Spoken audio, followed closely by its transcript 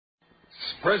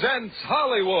presents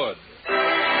Hollywood.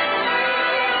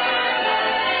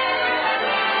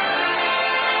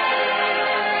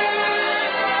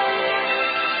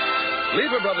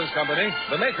 Lever Brothers Company,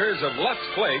 the makers of Lux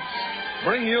Flakes,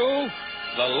 bring you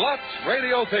the Lux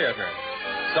Radio Theater,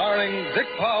 starring Dick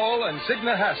Powell and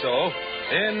Signa Hasso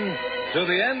in To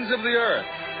the Ends of the Earth.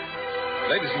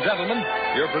 Ladies and gentlemen,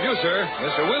 your producer,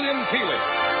 Mr. William Keighley.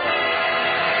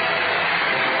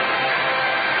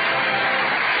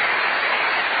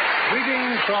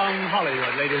 Greetings from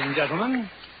Hollywood, ladies and gentlemen.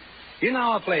 In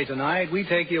our play tonight, we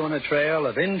take you on a trail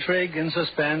of intrigue and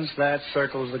suspense that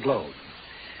circles the globe.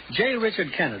 J. Richard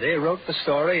Kennedy wrote the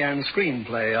story and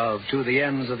screenplay of To the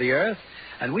Ends of the Earth,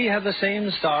 and we have the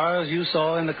same stars you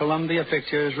saw in the Columbia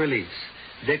Pictures release,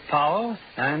 Dick Powell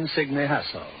and Signa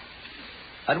Hasso.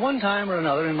 At one time or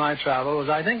another in my travels,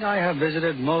 I think I have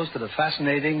visited most of the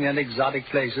fascinating and exotic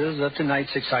places of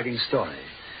tonight's exciting story.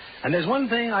 And there's one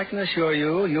thing I can assure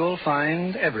you you'll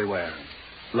find everywhere: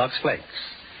 Lux Flakes.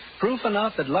 Proof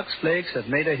enough that Lux Flakes have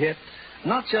made a hit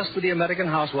not just with the American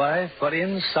housewife, but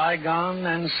in Saigon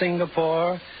and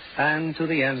Singapore and to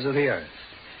the ends of the earth.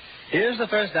 Here's the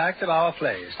first act of our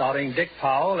play, starring Dick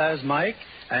Powell as Mike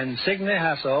and Signa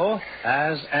Hasso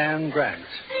as Anne Grant.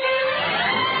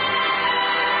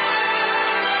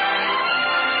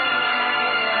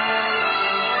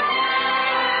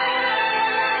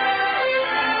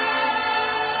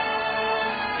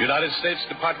 United States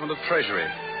Department of Treasury.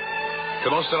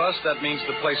 To most of us, that means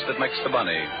the place that makes the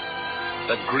money.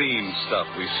 That green stuff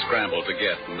we scramble to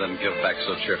get and then give back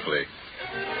so cheerfully.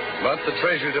 But the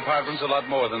Treasury Department's a lot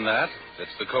more than that.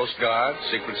 It's the Coast Guard,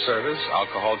 Secret Service,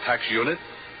 Alcohol Tax Unit,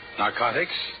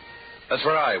 Narcotics. That's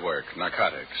where I work,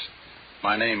 narcotics.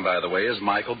 My name, by the way, is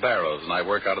Michael Barrows, and I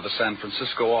work out of the San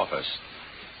Francisco office.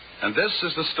 And this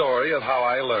is the story of how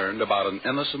I learned about an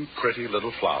innocent, pretty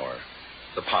little flower,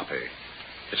 the poppy.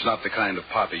 It's not the kind of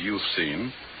poppy you've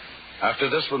seen. After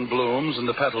this one blooms and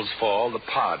the petals fall, the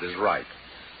pod is ripe.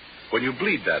 When you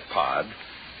bleed that pod,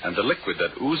 and the liquid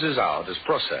that oozes out is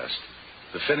processed,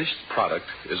 the finished product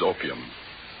is opium.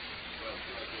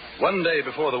 One day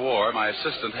before the war, my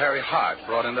assistant, Harry Hart,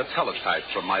 brought in a teletype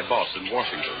from my boss in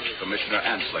Washington, Commissioner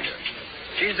Anslinger.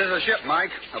 Geez, there's a ship, Mike.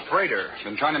 A freighter.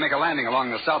 Been trying to make a landing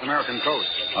along the South American coast.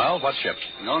 Well, what ship?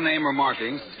 No name or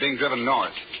markings. It's being driven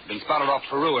north. Been spotted off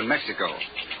Peru and Mexico.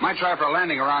 Might try for a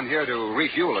landing around here to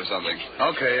refuel or something.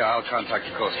 Okay, I'll contact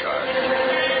the Coast Guard.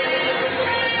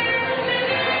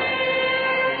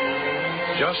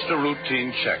 Just a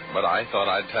routine check, but I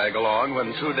thought I'd tag along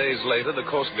when 2 days later the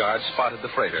Coast Guard spotted the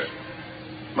freighter.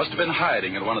 Must have been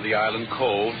hiding in one of the island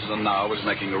coves and now was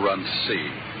making a run to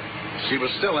sea. She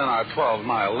was still in our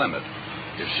 12-mile limit.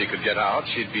 If she could get out,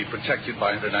 she'd be protected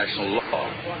by international law.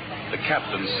 The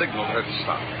captain signaled her to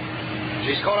stop.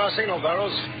 She's caught our signal,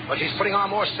 Barrows, but she's putting on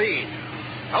more speed.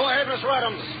 Go ahead, Mr.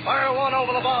 Adams. Fire one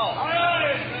over the bow.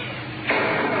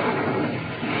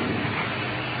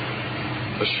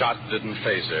 The shot didn't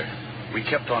faze her. We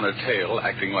kept on her tail,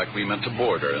 acting like we meant to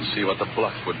board her and see what the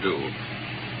bluff would do.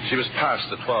 She was past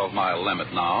the 12-mile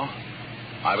limit now.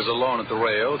 I was alone at the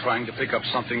rail, trying to pick up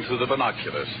something through the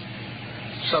binoculars.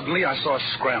 Suddenly, I saw a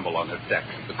scramble on her deck,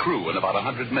 the crew and about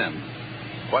 100 men.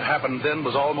 What happened then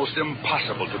was almost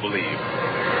impossible to believe.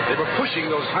 They were pushing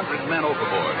those 100 men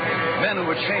overboard, men who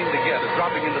were chained together,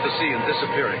 dropping into the sea and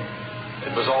disappearing.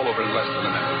 It was all over in less than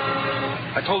a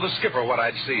minute. I told the skipper what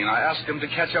I'd seen. I asked him to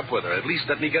catch up with her, at least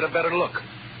let me get a better look.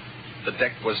 The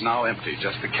deck was now empty,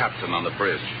 just the captain on the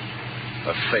bridge.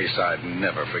 A face I'd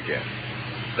never forget.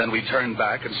 Then we turned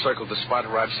back and circled the spot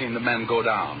where I'd seen the men go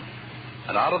down.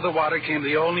 And out of the water came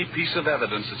the only piece of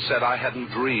evidence that said I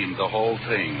hadn't dreamed the whole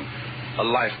thing. A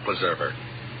life preserver.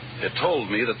 It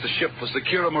told me that the ship was the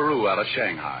Kira Maru out of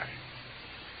Shanghai.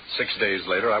 6 days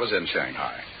later, I was in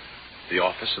Shanghai, the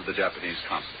office of the Japanese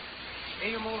consul.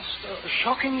 A most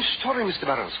shocking story, Mr.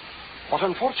 Barrows. But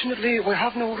unfortunately, we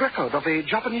have no record of a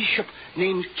Japanese ship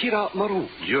named Kira Maru.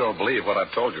 You don't believe what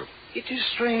I've told you. It is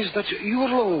strange that you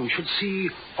alone should see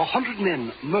 100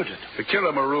 men murdered. The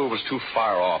Kira Maru was too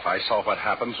far off. I saw what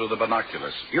happened through the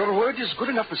binoculars. Your word is good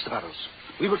enough, Mr. Barrows.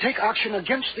 We will take action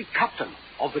against the captain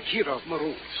of the Kira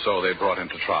Maru. So they brought him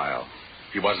to trial.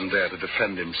 He wasn't there to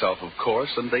defend himself, of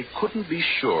course, and they couldn't be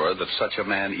sure that such a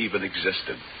man even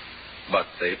existed. But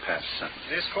they passed sentence.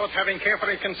 This court, having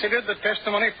carefully considered the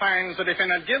testimony, finds the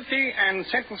defendant guilty and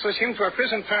sentences him to a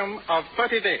prison term of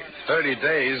 30 days. 30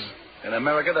 days? In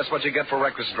America, that's what you get for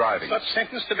reckless driving. Such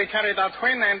sentence to be carried out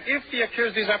when and if the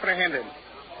accused is apprehended.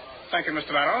 Thank you,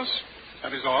 Mr. Barrows.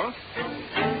 That is all.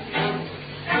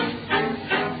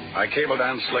 I cabled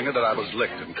Anslinger that I was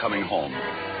licked and coming home.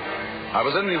 I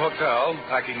was in the hotel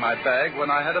packing my bag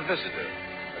when I had a visitor.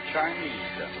 Chinese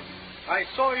devil. I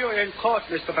saw you in court,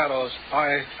 Mr. Barrows.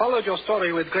 I followed your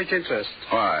story with great interest.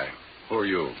 Why? Who are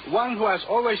you? One who has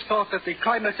always thought that the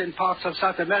climate in parts of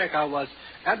South America was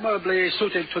admirably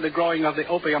suited to the growing of the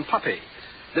opium poppy.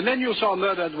 The men you saw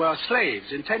murdered were slaves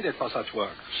intended for such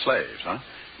work. Slaves, huh?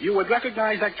 You would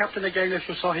recognize that captain again if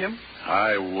you saw him?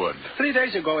 I would. 3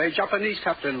 days ago, a Japanese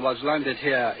captain was landed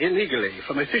here illegally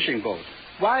from a fishing boat.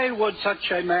 Why would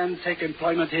such a man take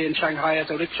employment here in Shanghai as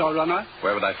a rickshaw runner?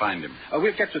 Where would I find him?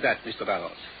 We'll get to that, Mr.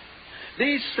 Barrows.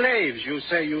 These slaves you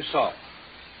say you saw.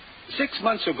 6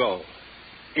 months ago,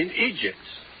 in Egypt,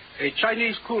 a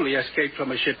Chinese coolie escaped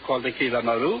from a ship called the Kila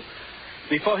Maru.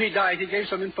 Before he died, he gave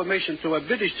some information to a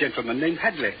British gentleman named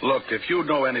Hadley. Look, if you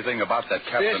know anything about that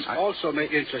captain... This also may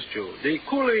interest you. The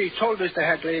coolie told Mr.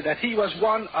 Hadley that he was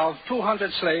one of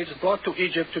 200 slaves brought to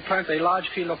Egypt to plant a large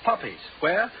field of poppies.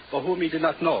 Where? For whom he did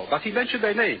not know. But he mentioned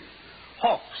their name.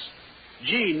 Hawks.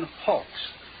 Gene Hawks.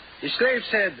 The slave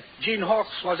said Gene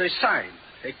Hawks was a sign,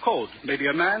 a code. Maybe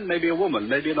a man, maybe a woman,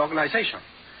 maybe an organization.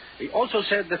 He also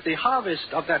said that the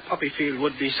harvest of that poppy field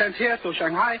would be sent here to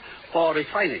Shanghai for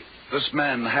refining. This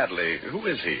man, Hadley, who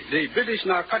is he? The British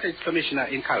Narcotics Commissioner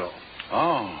in Cairo.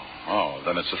 Oh,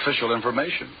 then it's official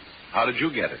information. How did you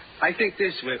get it? I think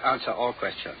this will answer all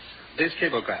questions. This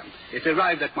cablegram. It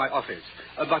arrived at my office,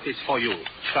 but it's for you.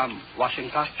 From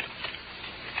Washington.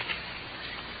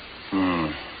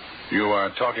 You are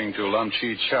talking to Lum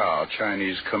Chi Chow,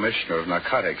 Chinese Commissioner of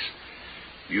Narcotics.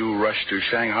 You rushed to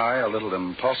Shanghai a little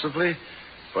impulsively,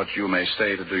 but you may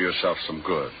stay to do yourself some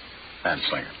good.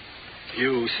 Anslinger.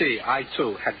 You see, I,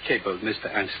 too, had cabled Mr.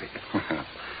 Anslinger.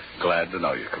 Glad to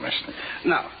know you, Commissioner.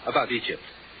 Now, about Egypt.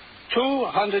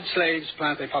 200 slaves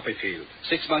plant a poppy field.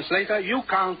 6 months later, you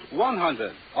count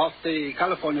 100 off the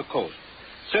California coast.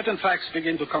 Certain facts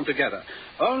begin to come together.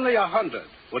 Only 100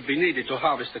 would be needed to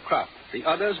harvest the crop. The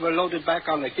others were loaded back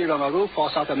on the Kila Maru for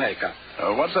South America.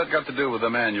 What's that got to do with the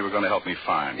man you were going to help me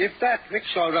find? If that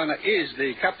rickshaw runner is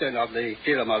the captain of the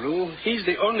Kila Maru, he's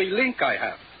the only link I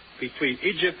have between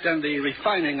Egypt and the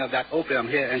refining of that opium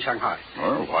here in Shanghai.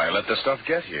 Well, why let the stuff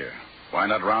get here? Why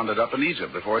not round it up in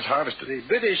Egypt before it's harvested? The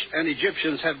British and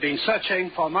Egyptians have been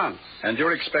searching for months. And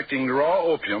you're expecting raw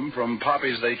opium from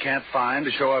poppies they can't find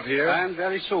to show up here? And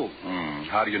very soon.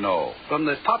 How do you know? From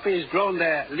the poppies grown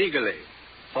there legally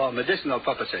for medicinal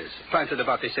purposes, planted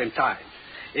about the same time.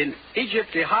 In Egypt,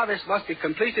 the harvest must be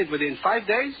completed within 5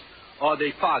 days, or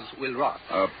the pods will rot.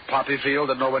 A poppy field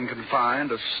that no one can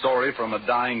find, a story from a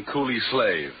dying coolie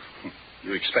slave.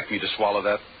 You expect me to swallow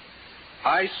that?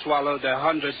 I swallowed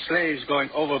 100 slaves going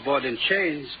overboard in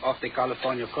chains off the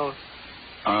California coast.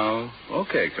 Oh,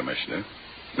 okay, Commissioner.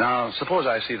 Now, suppose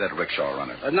I see that rickshaw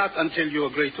runner. Not until you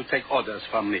agree to take orders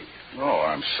from me. Oh,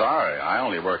 I'm sorry. I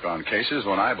only work on cases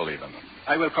when I believe in them.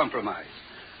 I will compromise.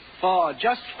 For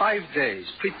just 5 days,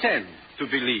 pretend to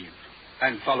believe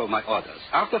and follow my orders.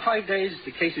 After 5 days,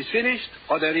 the case is finished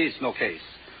or there is no case.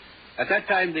 At that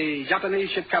time, the Japanese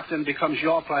ship captain becomes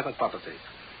your private property.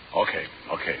 Okay.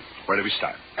 Where do we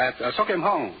start? At Sokim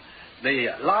Hong, the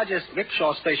largest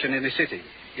rickshaw station in the city.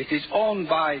 It is owned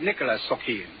by Nicholas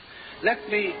Sokim. Let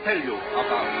me tell you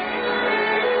about it.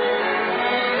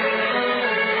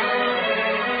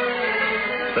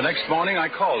 The next morning, I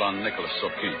called on Nicholas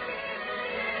Sokim.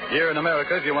 Here in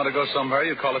America, if you want to go somewhere,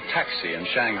 you call a taxi. In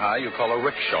Shanghai, you call a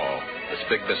rickshaw. It's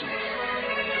big business.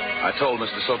 I told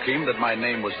Mr. Sokim that my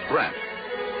name was Brent,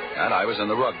 and I was in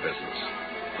the rug business.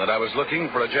 That I was looking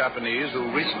for a Japanese who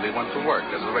recently went to work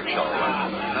as a rickshaw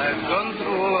runner. I've gone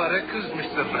through all our records,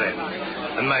 Mr. Brent.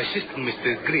 And my assistant,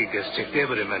 Mr. Grieg, has checked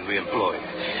every man we employ.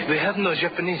 We have no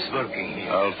Japanese working here.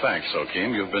 Oh, thanks,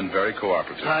 Sokim. You've been very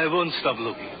cooperative. I won't stop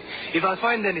looking. If I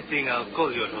find anything, I'll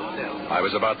call your hotel. I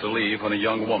was about to leave when a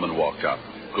young woman walked up.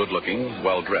 Good-looking,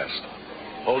 well-dressed.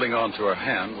 Holding on to her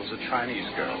hand was a Chinese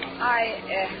girl.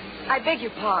 I beg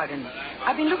your pardon.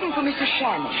 I've been looking for Mr.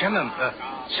 Shannon.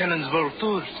 Shannon's World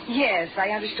Tours. Yes, I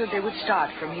understood they would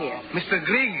start from here. Mr.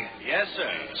 Grieg. Yes,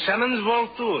 sir. Shannon's World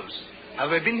Tours.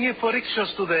 Have they been here for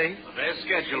rickshaws today? They're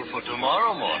scheduled for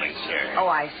tomorrow morning, sir. Oh,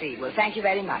 I see. Well, thank you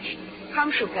very much.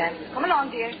 Come, Chupin. Come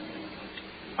along, dear.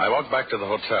 I walked back to the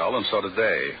hotel, and so did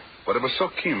they. But it was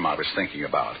Sokim I was thinking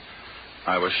about.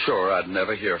 I was sure I'd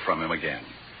never hear from him again.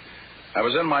 I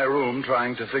was in my room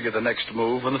trying to figure the next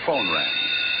move when the phone rang.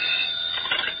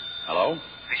 Hello?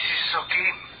 This is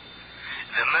Sokim.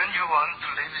 The man you want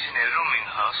lives in a rooming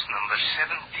house, number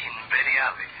 17, Berry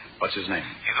Alley. What's his name?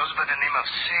 He goes by the name of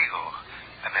Sego.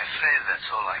 I'm afraid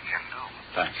that's all I can do.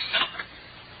 Thanks.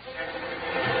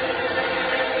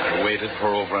 I waited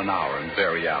for over an hour in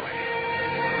Berry Alley.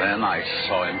 Then I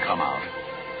saw him come out.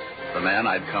 The man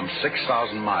I'd come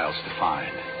 6,000 miles to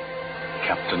find.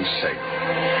 Captain Sago.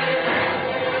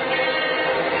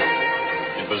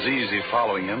 It was easy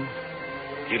following him.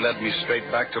 He led me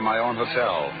straight back to my own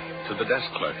hotel, to the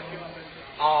desk clerk.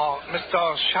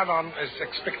 Mr. Shannon is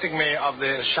expecting me of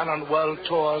the Shannon World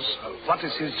Tours. What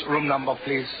is his room number,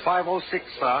 please? 506,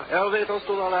 sir. Elevators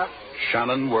to the left.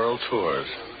 Shannon World Tours.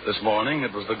 This morning,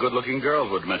 it was the good-looking girl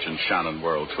who had mentioned Shannon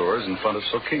World Tours in front of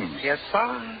Sokim's. Yes,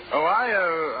 sir. Oh,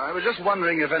 I was just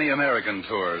wondering if any American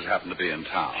tours happen to be in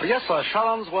town. Yes, sir.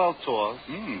 Shannon's World Tours.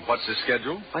 What's his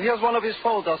schedule? Here's one of his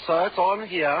folders, sir. It's on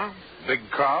here. Big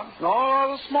crowd? No,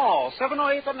 rather small. 7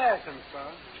 or 8 Americans, sir.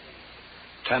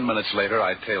 10 minutes later,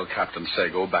 I tailed Captain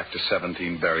Sago back to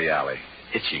 17 Berry Alley,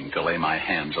 itching to lay my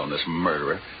hands on this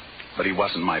murderer. But he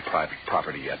wasn't my private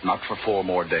property yet, not for 4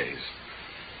 more days.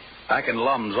 Back in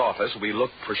Lum's office, we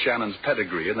looked for Shannon's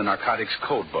pedigree in the narcotics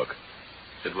code book.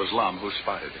 It was Lum who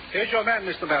spotted him. Here's your man,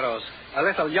 Mr. Barrows. A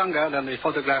little younger than the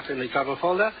photograph in the cover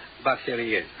folder, but here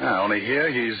he is. Only here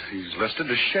he's listed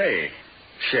as Shea.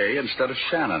 Shea instead of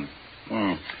Shannon.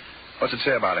 What's it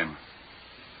say about him?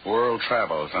 World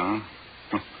travels, huh?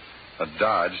 A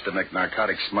dodge to make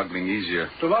narcotic smuggling easier.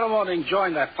 Tomorrow morning,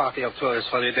 join that party of tourists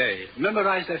for the day.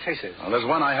 Memorize their faces. Well, there's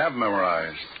one I have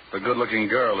memorized. The good-looking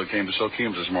girl who came to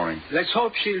Sokim's this morning. Let's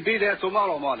hope she'll be there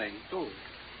tomorrow morning, too.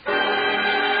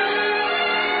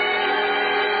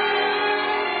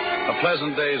 A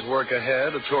pleasant day's work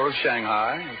ahead, a tour of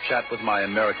Shanghai, a chat with my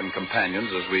American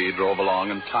companions as we drove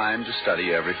along, and time to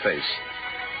study every face.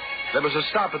 There was a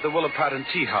stop at the Willa Pratt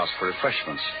Tea House for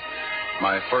refreshments.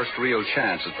 My first real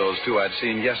chance at those two I'd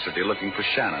seen yesterday looking for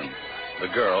Shannon, the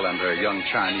girl and her young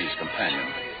Chinese companion.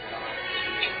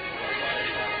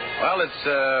 Well, it's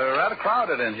rather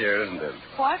crowded in here, isn't it?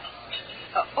 What?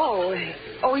 Oh,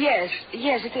 yes.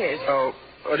 Yes, it is. Oh,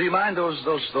 do you mind those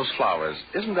flowers?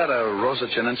 Isn't that a Rosa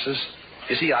chinensis?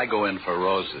 You see, I go in for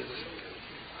roses.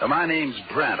 My name's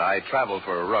Brent. I travel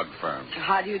for a rug firm.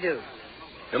 How do you do?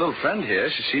 Your little friend here,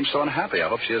 she seems so unhappy. I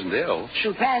hope she isn't ill.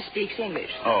 Chupin speaks English.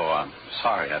 Oh, I'm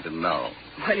sorry. I didn't know.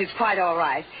 Well, it's quite all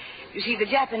right. You see, the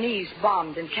Japanese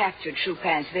bombed and captured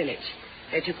Chupin's village.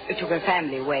 They took her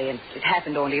family away, and it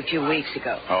happened only a few weeks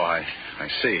ago. Oh, I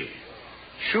see.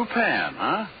 Chupin,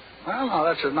 huh? Well, now,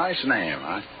 that's a nice name.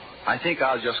 I think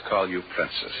I'll just call you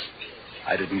Princess.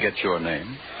 I didn't get your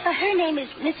name. Her name is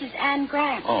Mrs. Anne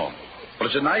Grant. Oh, well,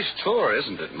 it's a nice tour,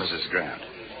 isn't it, Mrs. Grant?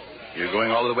 You're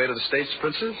going all the way to the States,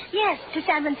 Princess? Yes, to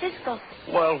San Francisco.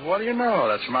 Well, what do you know?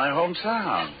 That's my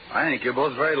hometown. I think you're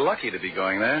both very lucky to be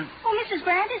going there. Oh, Mrs.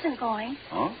 Grant isn't going.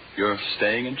 Oh? You're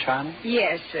staying in China?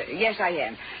 Yes, yes, I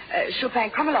am.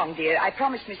 Chupin, come along, dear. I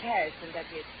promised Miss Harrison that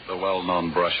it... The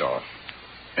well-known brush-off.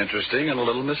 Interesting and a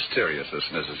little mysterious, this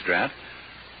Mrs. Grant.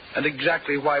 And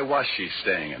exactly why was she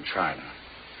staying in China?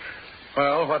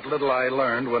 Well, what little I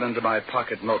learned went into my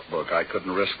pocket notebook. I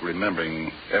couldn't risk remembering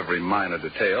every minor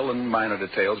detail, and minor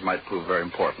details might prove very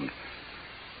important.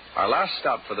 Our last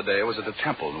stop for the day was at the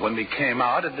temple, and when we came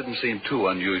out, it didn't seem too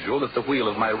unusual that the wheel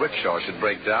of my rickshaw should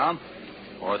break down,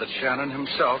 or that Shannon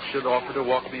himself should offer to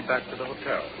walk me back to the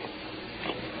hotel.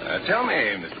 Tell me,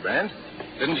 Mr. Brand,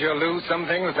 didn't you lose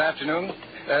something this afternoon?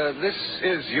 This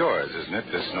is yours, isn't it,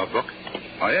 this notebook?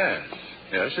 Oh, yes.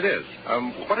 Yes, it is.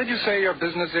 What did you say your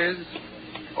business is?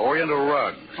 Oriental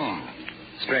rugs.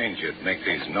 Strange you'd make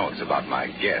these notes about my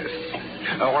guests.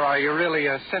 Or are you really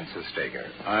a census taker?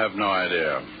 I have no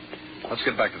idea. Let's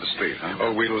get back to the street, huh?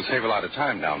 Oh, we'll save a lot of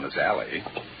time down this alley.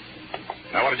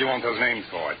 Now, what did you want those names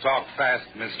for? Talk fast,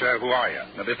 mister. Who are you?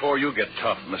 Now, before you get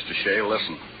tough, Mr. Shea,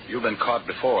 listen. You've been caught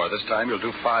before. This time you'll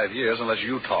do 5 years unless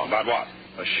you talk. About what?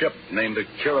 A ship named the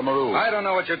Kiramaru. I don't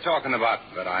know what you're talking about,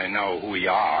 but I know who you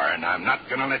are, and I'm not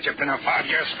going to let you pin a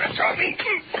 5-year stretch on me.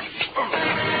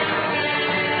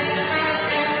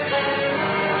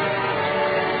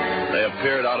 They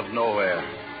appeared out of nowhere.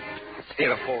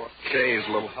 Here for Shay's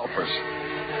little helpers.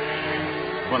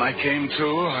 When I came to,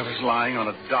 I was lying on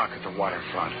a dock at the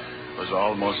waterfront. It was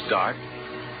almost dark.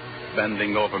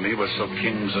 Bending over me was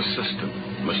Sokim's assistant,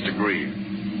 Mr. Grieve.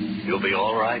 You'll be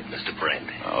all right, Mr. Brent.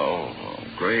 Oh,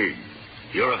 Grieve.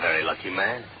 You're a very lucky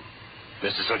man.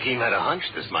 Mr. Sokim had a hunch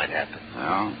this might happen.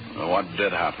 Well, what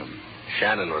did happen?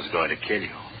 Shannon was going to kill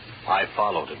you. I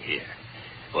followed him here.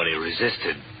 When he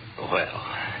resisted, well...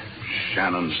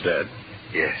 Shannon's dead?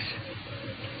 Yes.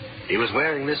 He was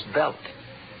wearing this belt.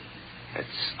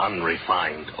 It's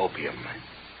unrefined opium.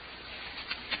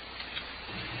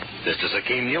 Mr.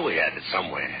 Sokim knew he had it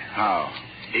somewhere. How?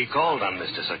 He called on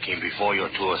Mr. Sokim before your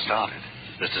tour started.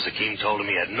 Mr. Sokim told him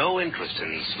he had no interest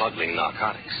in smuggling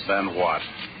narcotics. Then what?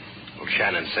 Well,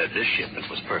 Shannon said this shipment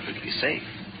was perfectly safe.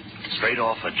 Straight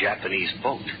off a Japanese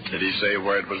boat. Did he say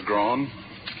where it was grown?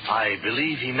 I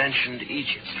believe he mentioned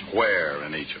Egypt. Where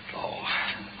in Egypt? Oh,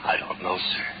 I don't know,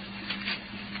 sir.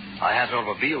 I have an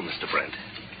automobile, Mr. Brent.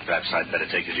 Perhaps I'd better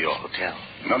take you to your hotel.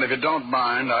 Well, if you don't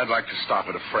mind, I'd like to stop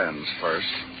at a friend's first.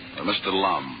 Mr.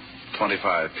 Lum,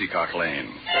 25 Peacock Lane.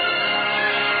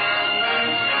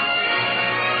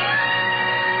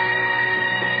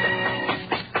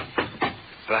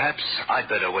 Perhaps I'd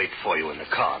better wait for you in the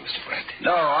car, Mr. Brent.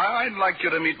 No, I'd like you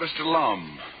to meet Mr.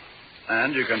 Lum.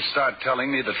 And you can start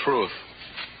telling me the truth.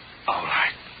 All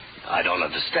right. I don't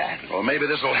understand. Well, maybe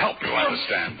this will help you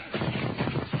understand.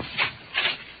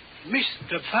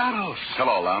 Mr. Barrows.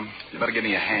 Hello, Lum. You better give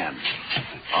me a hand.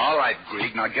 All right,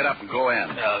 Greig. Now get up and go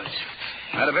in. No,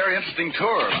 I had a very interesting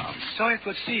tour, Lum. So it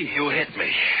would seem. you hit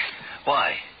me.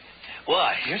 Why?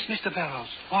 Why? Yes, Mr. Barrows.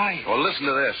 Why? Well, listen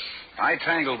to this. I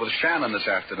tangled with Shannon this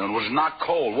afternoon. Was knocked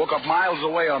cold. Woke up miles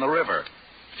away on the river.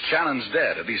 Shannon's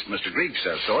dead. At least Mr. Greig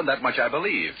says so, and that much I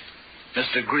believe.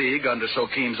 Mr. Greig, under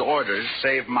Sokeem's orders,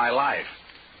 saved my life.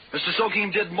 Mr.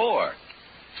 Sokeem did more.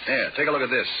 Here, take a look at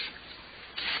this.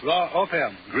 Raw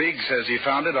opium. Greig says he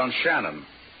found it on Shannon.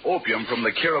 Opium from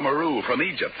the Kiramaru from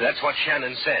Egypt. That's what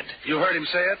Shannon said. You heard him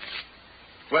say it?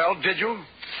 Well, did you?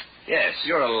 Yes.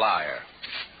 You're a liar.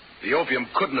 The opium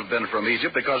couldn't have been from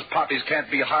Egypt because poppies can't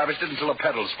be harvested until the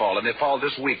petals fall, and they fall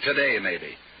this week, today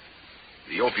maybe.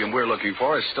 The opium we're looking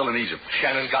for is still in Egypt.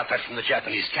 Shannon got that from the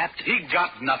Japanese captain. He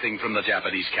got nothing from the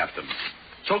Japanese captain.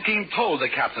 Sokeem told the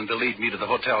captain to lead me to the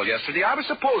hotel yesterday. I was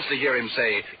supposed to hear him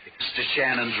say, "Mr.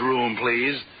 Shannon's room,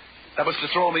 please." That was to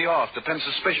throw me off, to pin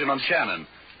suspicion on Shannon.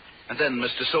 And then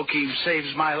Mr. Sokeem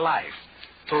saves my life.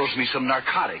 Throws me some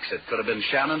narcotics. It could have been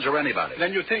Shannon's or anybody.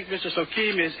 Then you think Mr.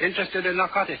 Sokeem is interested in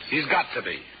narcotics? He's got to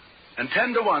be. And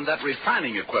 10 to 1, that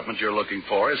refining equipment you're looking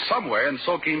for is somewhere in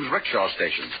Sokeem's rickshaw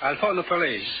station. I'll phone the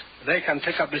police. They can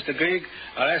pick up Mr. Greig,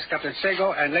 arrest Captain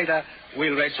Sego, and later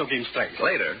we'll raid Sokeem's place.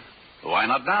 Later? Why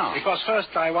not now? Because first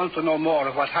I want to know more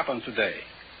of what happened today.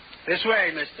 This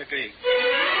way, Mr. Greig.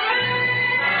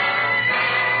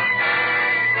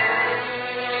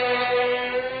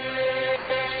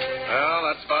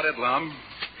 Well, that's about it, Lum.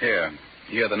 Here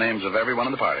are the names of everyone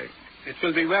in the party. It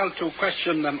will be well to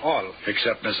question them all.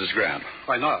 Except Mrs. Grant.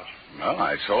 Why not? Well,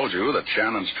 I told you that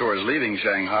Shannon's tour is leaving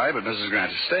Shanghai, but Mrs.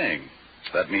 Grant is staying.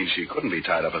 That means she couldn't be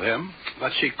tied up with him.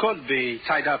 But she could be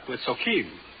tied up with Sokeem,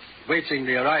 waiting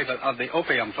the arrival of the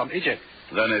opium from Egypt.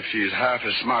 Then if she's half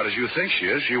as smart as you think she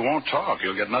is, she won't talk.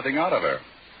 You'll get nothing out of her.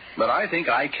 But I think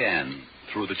I can,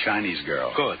 through the Chinese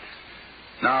girl. Good.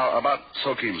 Now, about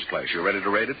Sokeem's place. You ready to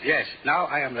raid it? Yes, now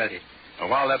I am ready. Well,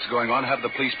 while that's going on, have the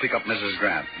police pick up Mrs.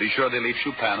 Grant. Be sure they leave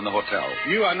Chupin in the hotel.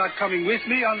 You are not coming with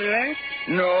me on the raid?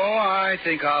 No, I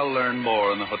think I'll learn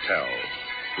more in the hotel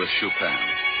with Chupin.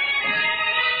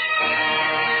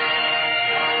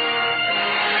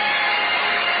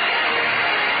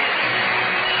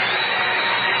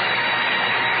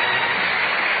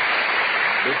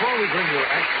 Before we bring you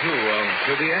Act 2 of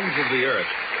To the Ends of the Earth,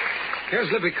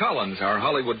 here's Libby Collins, our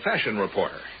Hollywood fashion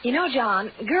reporter. You know,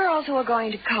 John, girls who are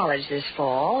going to college this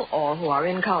fall, or who are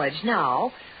in college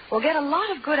now, will get a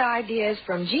lot of good ideas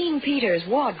from Jean Peters'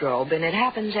 wardrobe, and it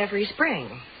happens every spring.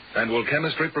 And will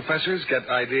chemistry professors get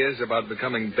ideas about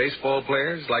becoming baseball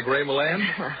players like Ray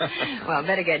Milland? Well,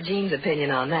 better get Jean's opinion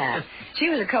on that. She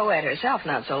was a co-ed herself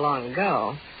not so long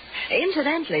ago.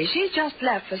 Incidentally, she's just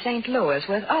left for St. Louis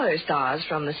with other stars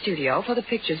from the studio for the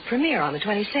picture's premiere on the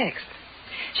 26th.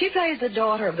 She plays the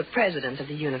daughter of the president of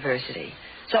the university.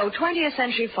 So 20th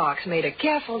Century Fox made a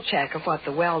careful check of what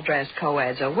the well-dressed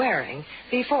co-eds are wearing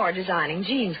before designing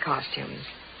Jean's costumes.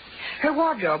 Her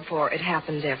wardrobe for It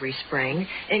Happens Every Spring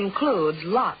includes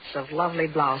lots of lovely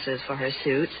blouses for her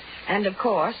suits and, of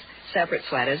course, separate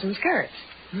sweaters and skirts.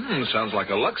 Sounds like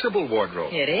a Luxable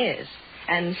wardrobe. It is,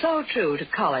 and so true to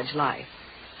college life.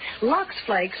 Lux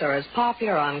Flakes are as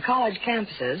popular on college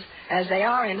campuses as they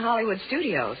are in Hollywood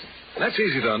studios. That's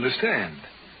easy to understand.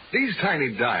 These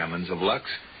tiny diamonds of Lux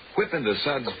whip into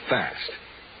suds fast.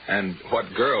 And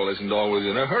what girl isn't always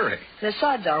in a hurry? The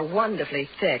suds are wonderfully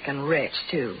thick and rich,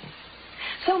 too.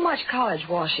 So much college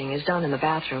washing is done in the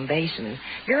bathroom basin.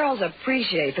 Girls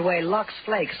appreciate the way Lux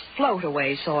Flakes float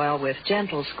away soil with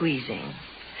gentle squeezing.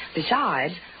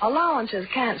 Besides, allowances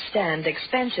can't stand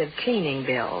expensive cleaning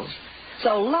bills.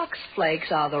 So Lux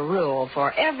Flakes are the rule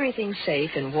for everything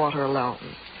safe in water alone.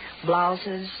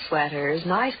 Blouses, sweaters,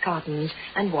 nice cottons,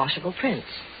 and washable prints.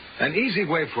 An easy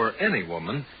way for any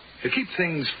woman to keep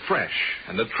things fresh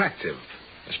and attractive,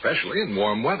 especially in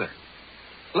warm weather.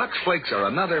 Lux Flakes are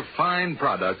another fine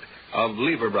product of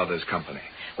Lever Brothers Company.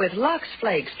 With Lux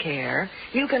Flakes care,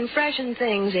 you can freshen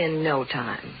things in no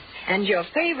time. And your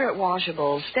favorite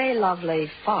washables stay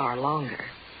lovely far longer.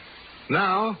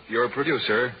 Now, your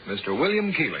producer, Mr.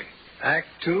 William Keeley. Act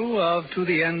 2 of To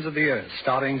the Ends of the Earth,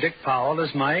 starring Dick Powell as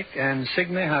Mike and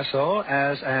Signe Hasso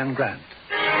as Anne Grant.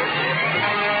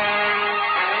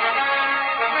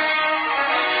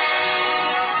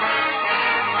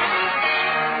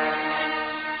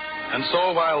 And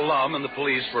so while Lum and the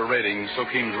police were raiding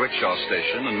Sokim's rickshaw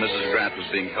station and Mrs. Grant was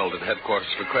being held at headquarters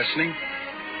for questioning,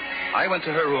 I went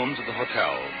to her rooms at the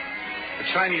hotel.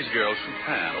 A Chinese girl,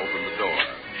 Chupan, opened the door.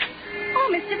 Oh,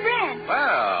 Mr. Brent.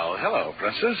 Well, hello,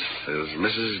 Princess. Is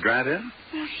Mrs. Grant in?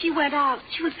 Oh, she went out.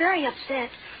 She was very upset.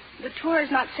 The tour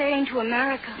is not sailing to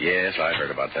America. Yes, I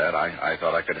heard about that. I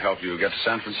thought I could help you get to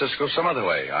San Francisco some other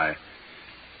way. I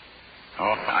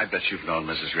bet you've known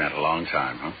Mrs. Grant a long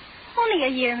time, huh? Only a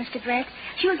year, Mr. Brent.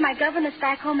 She was my governess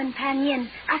back home in Panyin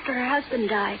after her husband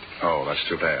died. Oh, that's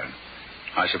too bad.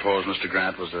 I suppose Mr.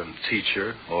 Grant was a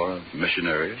teacher or a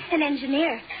missionary? An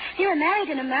engineer. They were married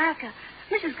in America.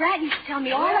 Mrs. Grant used to tell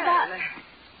me all about...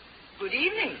 Good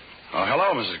evening. Oh,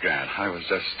 hello, Mrs. Grant. I was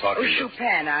just talking Oh,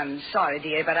 Chopin, I'm sorry,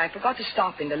 dear, but I forgot to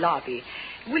stop in the lobby.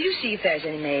 Will you see if there's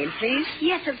any mail, please?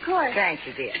 Yes, of course. Thank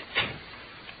you, dear.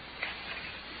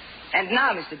 And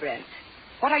now, Mr. Brent,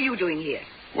 what are you doing here?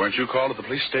 Weren't you called at the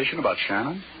police station about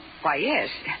Shannon? Why, yes.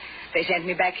 They sent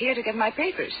me back here to get my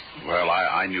papers. Well,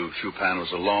 I knew Chupan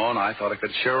was alone. I thought I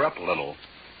could cheer her up a little.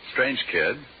 Strange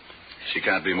kid. She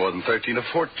can't be more than 13 or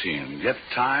 14. Yet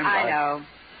time... I know.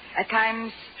 At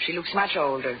times, she looks much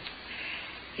older.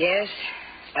 Yes,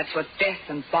 that's what death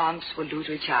and bombs will do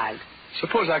to a child.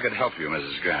 Suppose I could help you,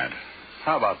 Mrs. Grant.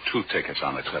 How about 2 tickets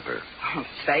on the Clipper? Oh,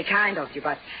 it's very kind of you,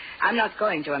 but I'm not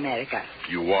going to America.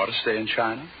 You want to stay in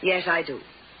China? Yes, I do.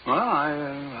 Well,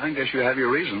 I guess you have your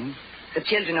reasons. The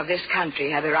children of this country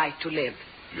have a right to live.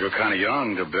 You're kind of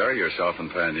young to bury yourself in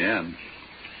Panyin.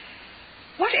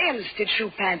 What else did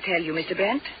Chupan tell you, Mr.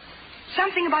 Brent?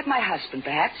 Something about my husband,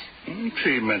 perhaps?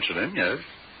 She mentioned him, yes.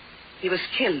 He was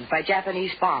killed by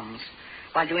Japanese bombs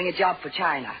while doing a job for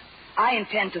China. I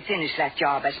intend to finish that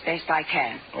job as best I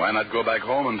can. Why not go back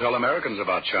home and tell Americans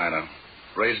about China?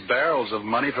 Raise barrels of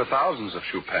money for thousands of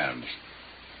Chupans.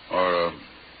 Or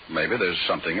maybe there's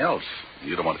something else.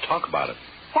 You don't want to talk about it.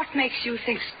 What makes you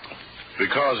think so?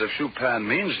 Because if Chupan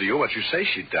means to you what you say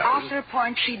she does... After a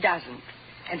point, she doesn't.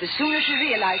 And the sooner she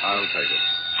realizes... I'll take it.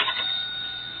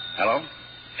 Hello?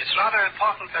 It's rather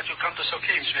important that you come to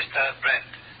Sokim's, Mr. Brent.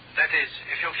 That is,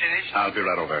 if you're finished... I'll be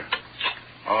right over.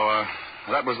 Oh,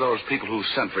 that was those people who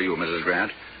sent for you, Mrs.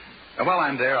 Grant. And while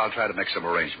I'm there, I'll try to make some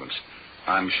arrangements.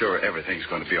 I'm sure everything's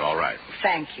going to be all right.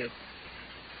 Thank you.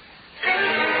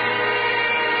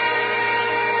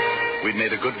 We'd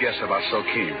made a good guess about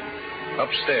Sokim.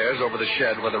 Upstairs, over the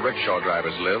shed where the rickshaw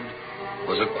drivers lived,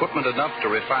 was equipment enough to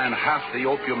refine half the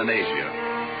opium in Asia.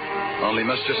 Only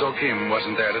Mr. Sokim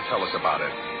wasn't there to tell us about it.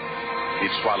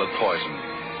 He'd swallowed poison.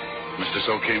 Mr.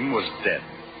 Sokim was dead.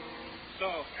 So,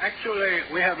 actually,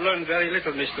 we have learned very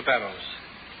little, Mr. Barrows.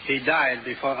 He died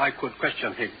before I could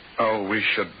question him. Oh, we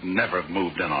should never have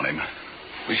moved in on him.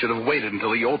 We should have waited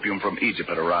until the opium from Egypt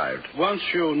had arrived. Once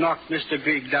you knocked Mr.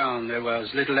 Grigg down, there was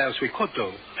little else we could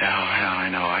do. Yeah, I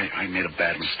know. I made a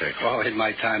bad mistake. Oh, in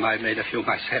my time, I made a few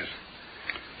myself.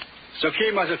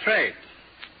 Sokim was afraid.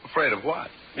 Afraid of what?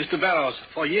 Mr. Barrows,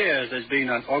 for years there's been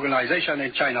an organization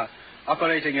in China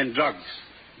operating in drugs,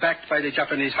 backed by the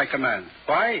Japanese High Command.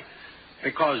 Why?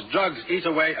 Because drugs eat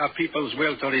away a people's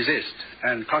will to resist,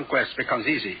 and conquest becomes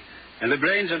easy. In the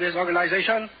brains of this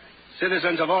organization,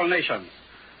 citizens of all nations,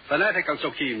 fanatical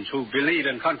Sokims who believe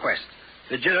in conquest,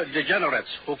 the degenerates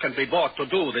who can be bought to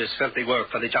do this filthy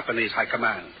work for the Japanese High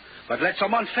Command. But let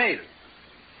someone fail.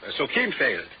 Sokim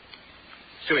failed.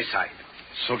 Suicide.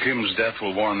 Sokim's death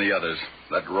will warn the others.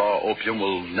 That raw opium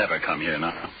will never come here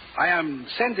now. I am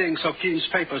sending Sokim's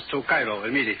papers to Cairo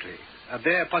immediately. At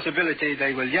their possibility,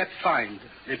 they will yet find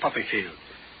the poppy field.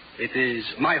 It is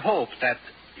my hope that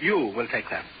you will take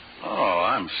them. Oh,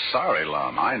 I'm sorry,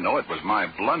 Lum. I know it was my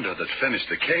blunder that finished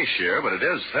the case here, but it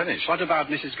is finished. What about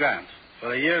Mrs. Grant?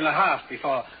 For a year and a half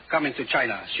before coming to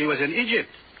China, she was in Egypt.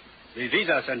 The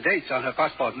visas and dates on her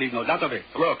passport leave no doubt of it.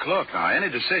 Look, now, any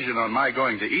decision on my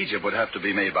going to Egypt would have to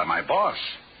be made by my boss.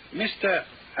 Mr.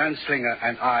 Anslinger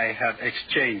and I have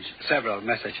exchanged several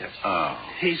messages. Oh.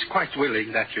 He's quite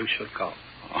willing that you should go.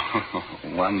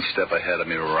 One step ahead of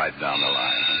me right down the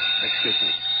line. Huh? Excuse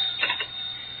me.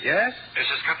 Yes? This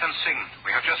is Captain Singh.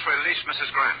 We have just released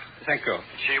Mrs. Grant. Thank you.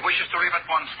 She wishes to leave at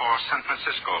once for San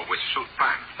Francisco with Suit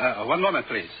Pan. One moment,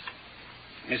 please.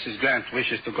 Mrs. Grant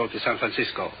wishes to go to San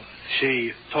Francisco.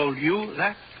 She told you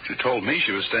that? She told me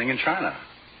she was staying in China.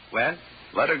 Well?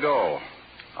 Let her go.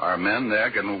 Our men there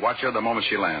can watch her the moment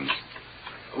she lands.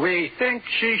 We think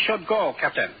she should go,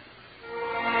 Captain.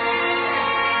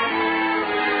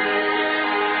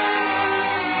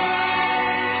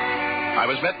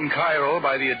 met in Cairo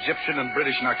by the Egyptian and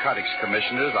British Narcotics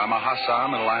Commissioners, Amma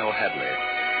Hassan and Lionel Hadley.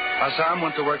 Hassan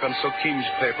went to work on Sokim's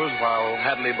papers while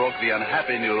Hadley broke the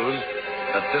unhappy news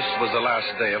that this was the last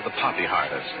day of the poppy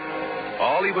harvest.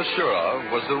 All he was sure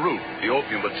of was the route the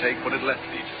opium would take when it left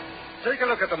Egypt. Take a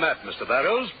look at the map, Mr.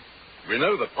 Barrows. We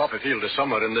know that poppy field is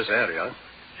somewhere in this area.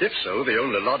 If so, the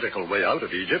only logical way out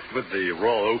of Egypt with the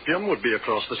raw opium would be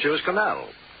across the Suez Canal.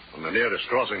 And the nearest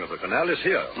crossing of the canal is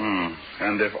here.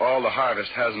 And if all the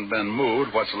harvest hasn't been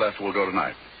moved, what's left will go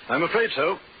tonight. I'm afraid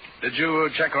so. Did you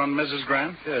check on Mrs.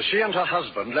 Grant? Yes, she and her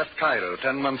husband left Cairo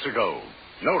 10 months ago.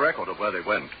 No record of where they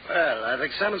went. Well, I've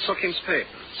examined Sokim's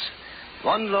papers.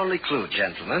 One lonely clue,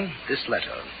 gentlemen. This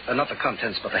letter. Not the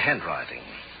contents, but the handwriting.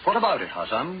 What about it,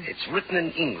 Hassan? It's written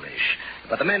in English,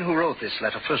 but the man who wrote this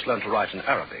letter first learned to write in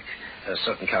Arabic. There are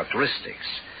certain characteristics.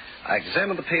 I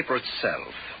examined the paper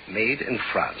itself, made in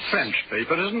France. French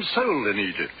paper isn't sold in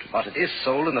Egypt. But it is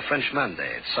sold in the French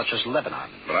mandate, such as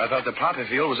Lebanon. But I thought the poppy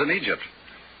field was in Egypt.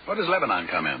 Where does Lebanon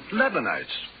come in?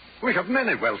 Lebanites. We have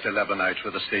many wealthy Lebanites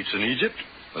with estates in Egypt,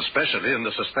 especially in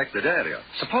the suspected area.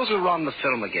 Suppose we run the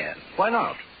film again. Why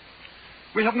not?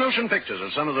 We have motion pictures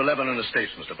of some of the Lebanon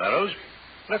estates, Mr. Barrows.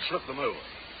 Let's look them over.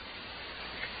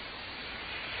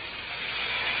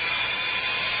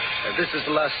 This is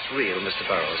the last reel, Mr.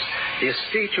 Barrows. The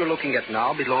estate you're looking at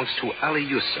now belongs to Ali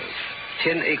Yusuf.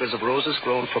 10 acres of roses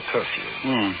grown for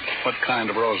perfume. What kind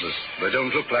of roses? They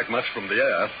don't look like much from the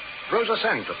air. Rosa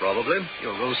Sancta, probably.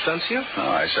 You're a rose fancier? Oh,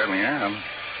 I certainly am.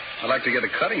 I'd like to get a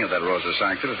cutting of that Rosa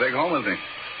Sancta to take home with me.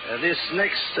 This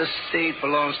next estate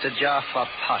belongs to Jafar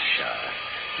Pasha.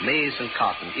 Maize and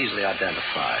cotton, easily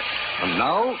identified. And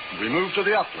now we move to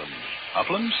the uplands.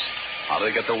 Uplands? How do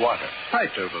they get the water?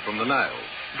 Piped over from the Nile,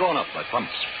 drawn up by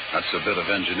pumps. That's a bit of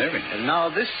engineering. And now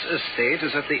this estate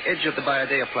is at the edge of the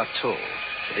Bayadea Plateau,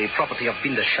 the property of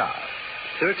Binda Shah.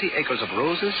 30 acres of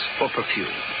roses for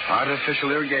perfume.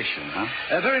 Artificial irrigation,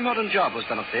 huh? A very modern job was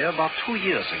done up there about 2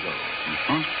 years ago.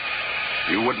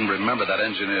 You wouldn't remember that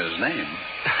engineer's name.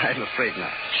 I'm afraid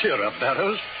not. Cheer up,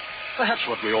 Barrows. Perhaps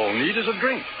what we all need is a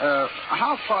drink.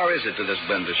 How far is it to this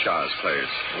Binda Shah's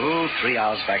place? 3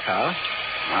 hours by car.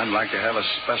 I'd like to have a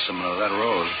specimen of that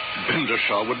rose. Binda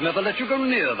Shah would never let you go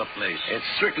near the place. It's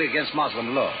strictly against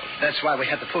Muslim law. That's why we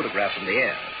had the photograph from the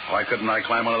air. Why couldn't I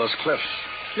climb one of those cliffs?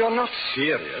 You're not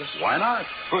serious. Why not?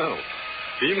 Well,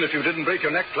 even if you didn't break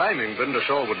your neck climbing, Binda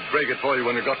Shah would break it for you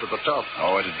when you got to the top.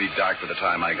 Oh, it'd be dark by the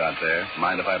time I got there.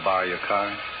 Mind if I borrow your car?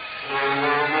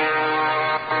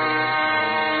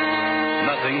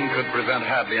 Nothing could prevent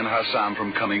Hadley and Hassan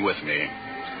from coming with me.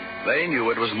 They knew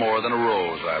it was more than a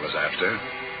rose I was after,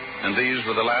 and these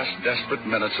were the last desperate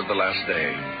minutes of the last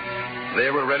day. They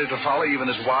were ready to follow even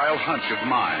his wild hunch of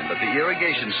mine that the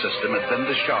irrigation system at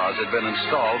Binda Shah's had been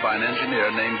installed by an engineer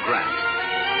named Grant.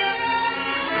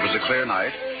 It was a clear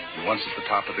night, and once at the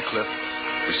top of the cliff,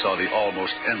 we saw the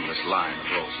almost endless line of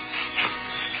roses.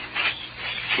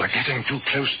 We're getting too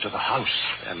close to the house.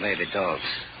 There may be dogs.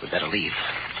 We'd better leave.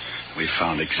 We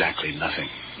found exactly nothing.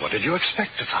 What did you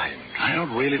expect to find? I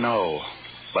don't really know.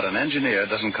 But an engineer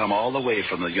doesn't come all the way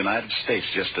from the United States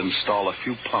just to install a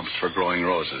few pumps for growing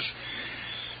roses.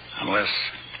 Unless...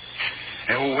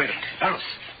 Oh, wait a minute. Barrows,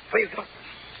 where you going?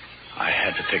 I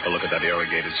had to take a look at that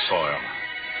irrigated soil.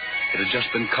 It had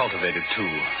just been cultivated,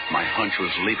 too. My hunch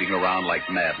was leaping around like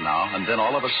mad now, and then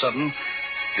all of a sudden,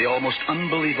 the almost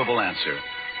unbelievable answer.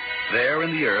 There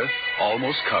in the earth,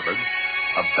 almost covered,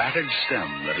 a battered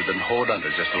stem that had been hoed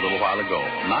under just a little while ago.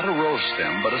 Not a rose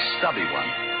stem, but a stubby one,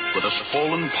 with a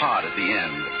swollen pod at the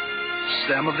end.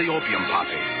 Stem of the opium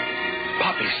poppy.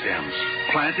 Poppy stems,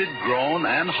 planted, grown,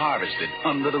 and harvested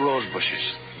under the rose bushes.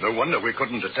 No wonder we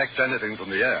couldn't detect anything from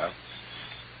the air.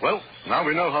 Well, now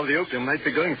we know how the opium might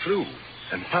be going through.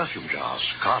 And perfume jars,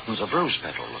 cartons of rose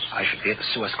petals. I should be at the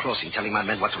Suez crossing telling my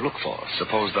men what to look for.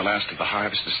 Suppose the last of the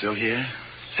harvest is still here?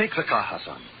 Take the car,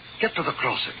 Hassan. Get to the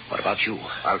crossing. What about you?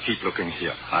 I'll keep looking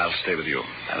here. I'll stay with you.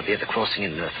 I'll be at the crossing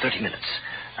in 30 minutes.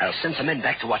 I'll send some men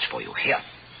back to watch for you. Here,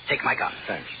 take my gun.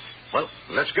 Thanks. Well,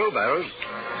 let's go, Barrows.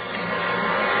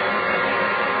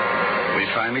 We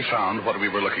finally found what we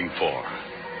were looking for.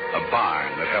 A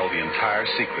barn that held the entire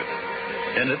secret.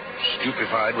 In it,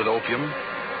 stupefied with opium,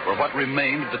 were what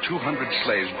remained of the 200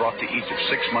 slaves brought to Egypt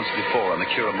 6 months before on the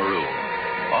Kira Maru.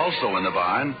 Also in the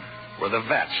barn were the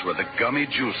vats where the gummy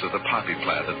juice of the poppy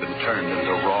plant had been turned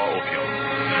into raw opium.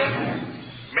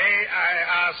 May I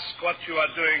ask what you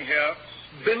are doing here?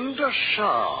 Binda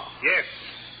Shah. Yes.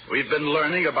 We've been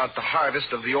learning about the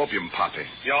harvest of the opium poppy.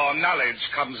 Your knowledge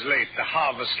comes late. The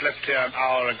harvest left here an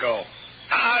hour ago.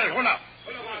 Huna.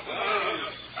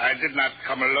 I did not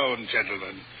come alone,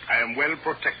 gentlemen. I am well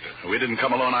protected. We didn't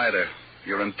come alone either.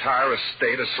 Your entire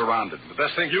estate is surrounded. The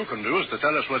best thing you can do is to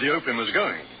tell us where the opium is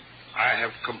going. I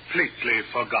have completely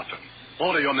forgotten.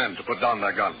 Order your men to put down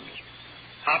their guns.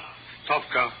 Hap,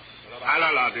 Tovka,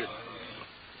 Alaladi.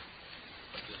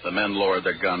 The men lowered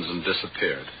their guns and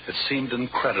disappeared. It seemed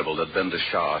incredible that Ben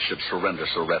Shah should surrender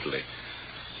so readily.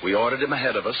 We ordered him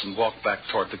ahead of us and walked back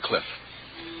toward the cliff.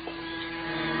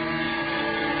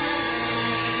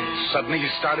 Suddenly he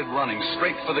started running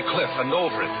straight for the cliff and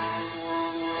over it.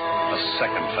 A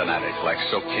second fanatic like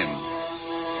So Kim,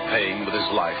 paying with his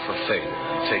life for failure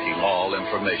and taking all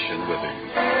information with him.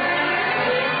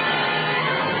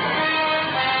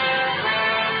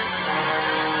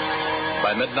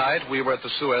 By midnight, we were at the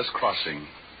Suez crossing,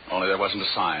 only there wasn't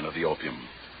a sign of the opium.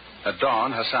 At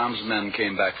dawn, Hassam's men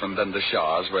came back from Ben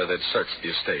Shah's where they'd searched the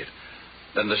estate.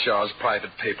 Ben Shah's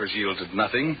private papers yielded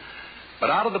nothing, but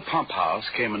out of the pump house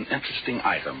came an interesting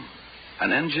item,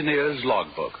 an engineer's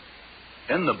logbook.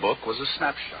 In the book was a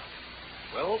snapshot.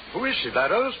 Well, who is she,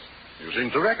 Barrows? You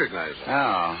seem to recognize her.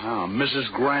 Oh,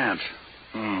 Mrs. Grant.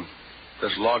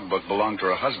 This logbook belonged to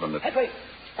her husband. Wait.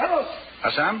 Barrows!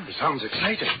 Hassam? It sounds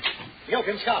exciting. The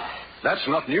opium scar. That's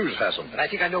not news, Hassan. But I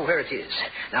think I know where it is.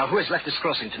 Now, who has left this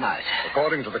crossing tonight?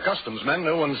 According to the customs men,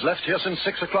 no one's left here since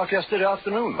 6 o'clock yesterday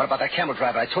afternoon. What about that camel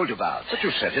driver I told you about? But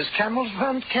you said his camels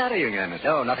weren't carrying anything.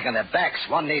 No, nothing on their backs.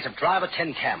 One native driver,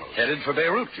 10 camels. Headed for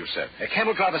Beirut, you said. The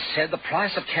camel driver said the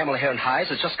price of camel hair and hides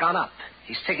has just gone up.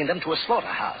 He's taking them to a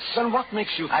slaughterhouse. Then what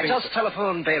makes you think... I just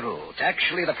telephoned Beirut.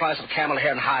 Actually, the price of camel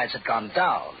hair and hides had gone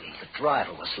down. The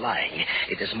driver was lying.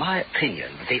 It is my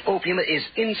opinion that the opium is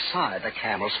inside the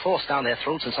camels, forced down their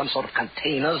throats in some sort of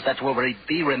containers that will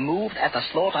be removed at the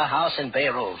slaughterhouse in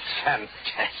Beirut.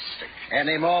 Fantastic.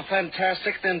 Any more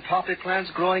fantastic than poppy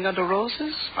plants growing under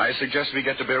roses? I suggest we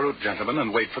get to Beirut, gentlemen,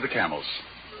 and wait for the camels.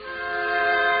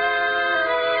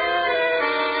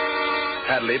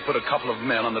 Hadley put a couple of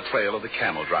men on the trail of the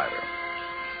camel driver.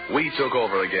 We took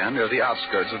over again near the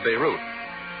outskirts of Beirut.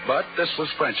 But this was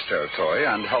French territory,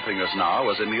 and helping us now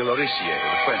was Emile Aurissier,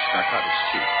 the French narcotics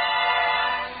chief.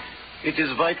 It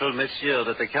is vital, monsieur,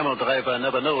 that the camel driver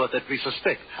never know that we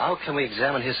suspect. How can we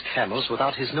examine his camels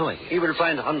without his knowing it? He will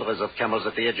find hundreds of camels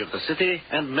at the edge of the city,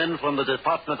 and men from the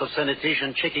Department of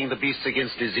Sanitation checking the beasts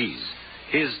against disease.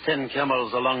 His 10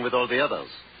 camels along with all the others.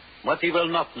 What he will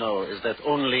not know is that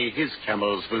only his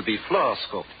camels will be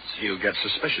fluoroscoped. He'll get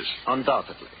suspicious.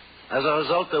 Undoubtedly. As a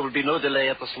result, there will be no delay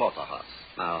at the slaughterhouse.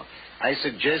 Now, I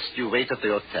suggest you wait at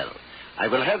the hotel. I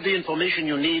will have the information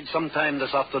you need sometime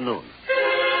this afternoon.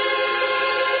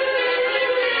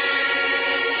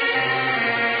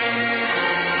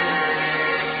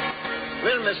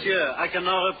 Well, monsieur, I can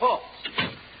now report.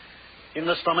 In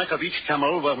the stomach of each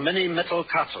camel were many metal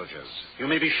cartridges. You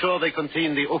may be sure they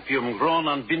contain the opium grown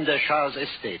on Binder Shah's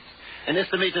estate. An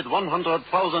estimated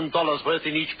 $100,000 worth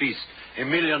in each beast. $1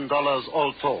 million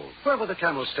all told. Where were the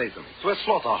camels taken? To a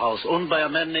slaughterhouse owned by a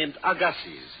man named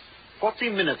Agassiz. 40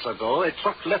 minutes ago, a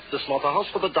truck left the slaughterhouse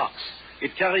for the docks.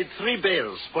 It carried 3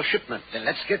 bales for shipment. Then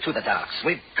let's get to the docks.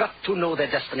 We've got to know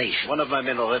their destination. One of my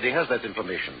men already has that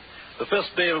information. The first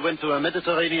bale went to a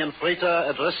Mediterranean freighter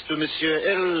addressed to Monsieur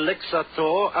El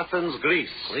Lexator, Athens, Greece.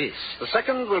 The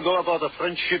second will go aboard a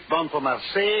French ship bound for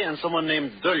Marseille and someone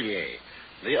named Delier.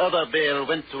 The other bale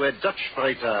went to a Dutch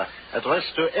freighter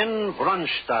addressed to N.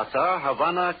 Brandstatter,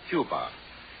 Havana, Cuba.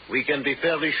 We can be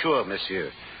fairly sure,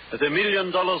 monsieur, that $1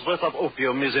 million worth of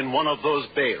opium is in one of those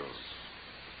bales.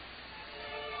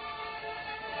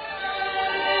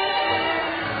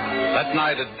 That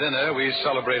night at dinner, we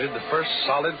celebrated the first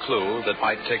solid clue that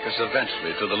might take us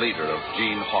eventually to the leader of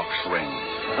Jean Hawk's ring.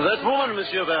 That woman,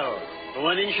 Monsieur Barrow, the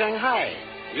one in Shanghai.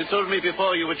 You told me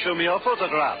before you would show me your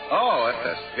photograph. Oh,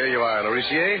 yes. Here you are,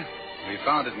 Laurissier. We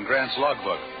found it in Grant's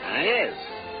logbook. Yes.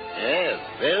 Yes,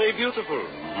 very beautiful.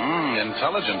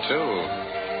 Intelligent,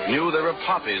 too. Knew there were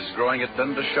poppies growing at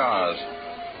Ben Shah's.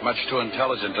 Much too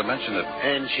intelligent to mention it.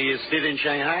 And she is still in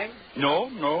Shanghai? No,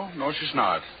 she's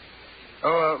not.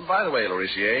 Oh, by the way,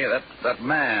 Laurissier, that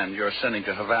man you're sending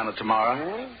to Havana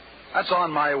tomorrow, that's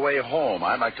on my way home.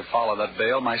 I'd like to follow that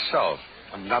bale myself.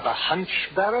 Another hunch,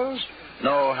 Barrows?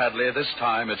 No, Hadley, this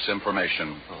time it's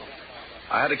information.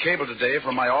 I had a cable today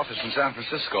from my office in San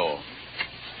Francisco.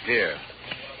 Here,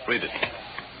 read it.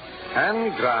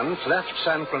 Anne Grant left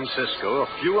San Francisco a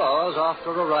few hours after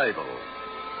arrival.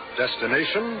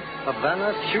 Destination,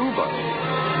 Havana, Cuba.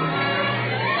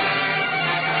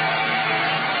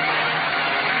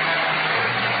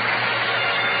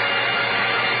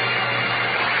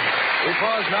 We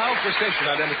pause now for station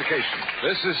identification.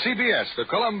 This is CBS, the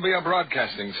Columbia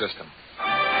Broadcasting System.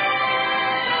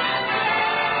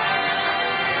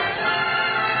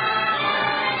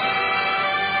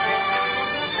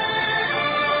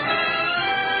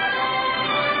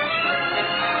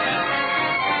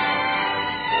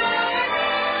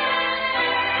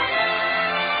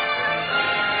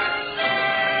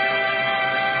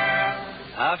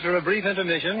 After a brief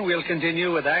intermission, we'll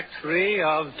continue with Act 3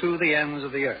 of To the Ends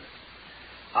of the Earth.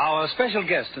 Our special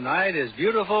guest tonight is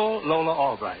beautiful Lola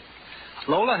Albright.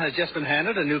 Lola has just been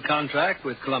handed a new contract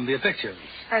with Columbia Pictures.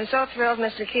 I'm so thrilled,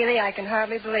 Mr. Keeley, I can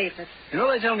hardly believe it. You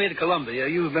know, they tell me at Columbia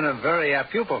you've been a very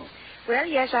apt pupil. Well,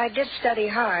 yes, I did study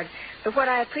hard, but what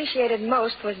I appreciated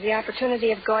most was the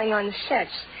opportunity of going on the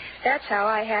sets. That's how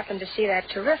I happened to see that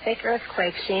terrific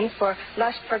earthquake scene for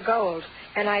Lust for Gold,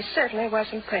 and I certainly was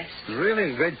impressed.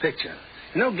 Really a great picture.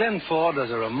 You know, Glenn Ford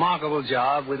does a remarkable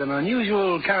job with an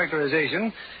unusual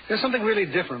characterization. There's something really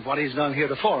different what he's done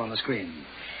heretofore on the screen.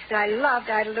 And I loved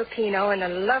Ida Lupino and the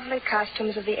lovely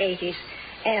costumes of the 80s.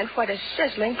 And what a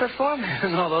sizzling performance.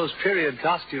 And all those period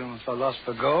costumes for Lust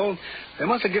for Gold, they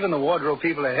must have given the wardrobe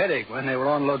people a headache when they were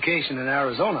on location in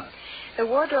Arizona. The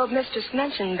wardrobe mistress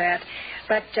mentioned that,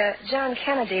 but John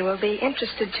Kennedy will be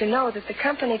interested to know that the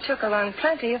company took along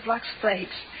plenty of Lux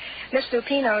Flakes. Miss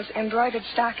Lupino's embroidered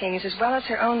stockings, as well as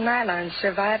her own nylons,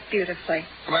 survived beautifully.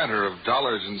 A matter of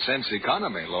dollars and cents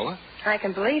economy, Lola. I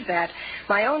can believe that.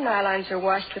 My own nylons are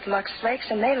washed with Lux Flakes,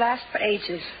 and they last for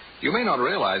ages. You may not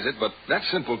realize it, but that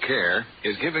simple care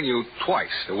is giving you twice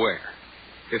to wear.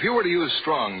 If you were to use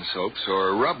strong soaps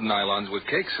or rub nylons with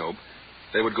cake soap,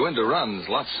 they would go into runs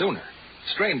a lot sooner.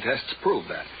 Strain tests prove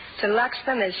that. To Lux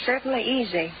them is certainly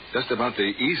easy. Just about the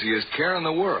easiest care in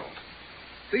the world.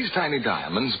 These tiny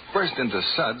diamonds burst into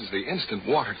suds the instant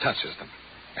water touches them.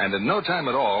 And in no time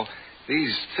at all,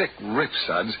 these thick rip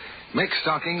suds make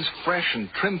stockings fresh and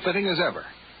trim-fitting as ever.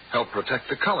 Help protect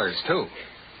the colors, too.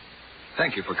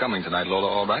 Thank you for coming tonight, Lola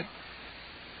Albright.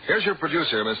 Here's your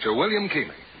producer, Mr. William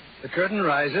Keeley. The curtain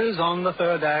rises on the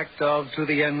third act of To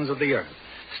the Ends of the Earth,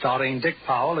 starring Dick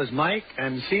Powell as Mike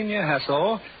and Senior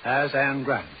Hassel as Anne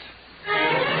Grant.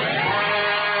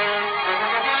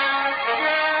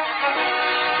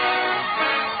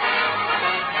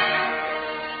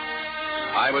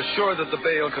 I was sure that the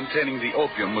bale containing the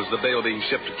opium was the bale being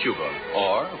shipped to Cuba.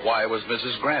 Or, why was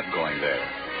Mrs. Grant going there?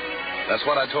 That's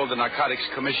what I told the narcotics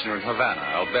commissioner in Havana,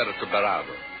 Alberto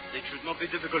Berardo. It should not be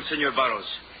difficult, Senor Barros.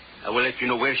 I will let you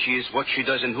know where she is, what she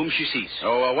does, and whom she sees.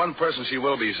 Oh, one person she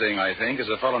will be seeing, I think, is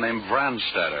a fellow named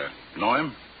Brandstatter. Know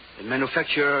him? A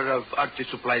manufacturer of arty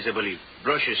supplies, I believe.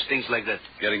 Brushes, things like that.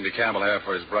 Getting the camel hair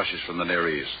for his brushes from the Near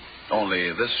East.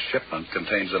 Only this shipment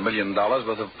contains $1 million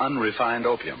worth of unrefined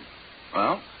opium.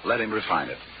 Well, let him refine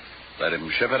it. Let him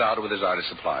ship it out with his arty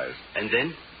supplies. And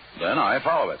then? Then I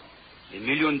follow it. $1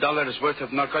 million worth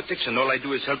of narcotics, and all I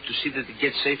do is help to see that it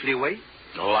gets safely away?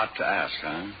 A lot to ask,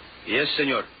 huh? Yes,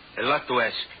 senor. A lot to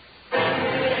ask.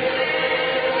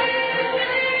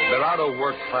 Berardo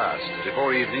worked fast.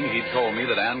 Before evening, he told me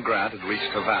that Anne Grant had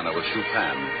reached Havana with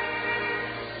Chupin.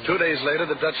 2 days later,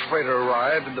 the Dutch freighter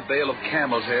arrived, and the bale of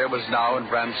camel's hair was now in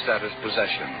Brandstatter's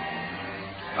possession.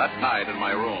 That night in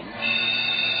my room...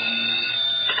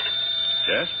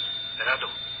 Yes? Berardo.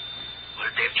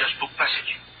 Well, they've just booked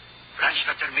passage.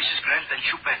 Brandstatter, Mrs. Grant, and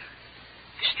Chupin.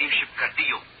 The steamship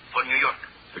Cardillo for New York.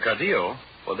 The Cardillo?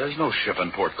 Well, there's no ship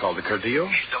in port called the Cardillo.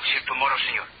 She docks here tomorrow,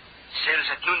 senor. Sails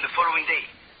at noon the following day.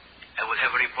 I will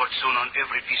have a report soon on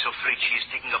every piece of freight she is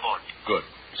taking aboard. Good.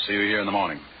 See you here in the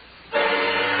morning.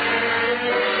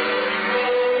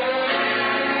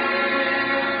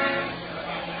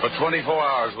 For 24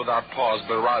 hours without pause,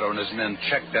 Berardo and his men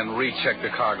checked and rechecked the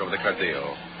cargo of the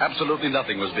Cardillo. Absolutely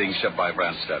nothing was being shipped by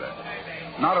Brandstatter.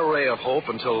 Not a ray of hope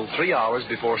until 3 hours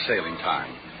before sailing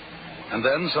time. And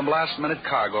then some last-minute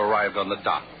cargo arrived on the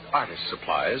dock. Artist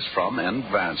supplies from N.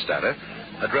 Brandstatter,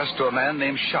 addressed to a man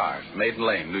named Shard, Maiden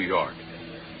Lane, New York.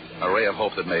 A ray of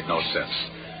hope that made no sense.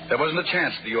 There wasn't a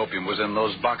chance the opium was in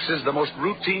those boxes. The most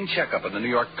routine checkup in the New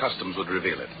York Customs would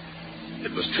reveal it.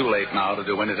 It was too late now to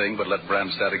do anything but let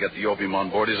Brandstatter get the opium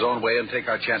on board his own way and take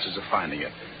our chances of finding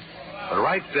it. But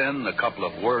right then, a couple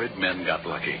of worried men got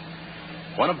lucky.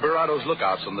 One of Berardo's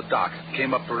lookouts on the dock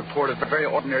came up to report a very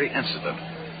ordinary incident.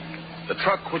 The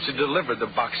truck which had delivered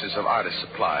the boxes of artist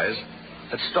supplies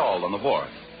had stalled on the wharf.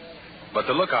 But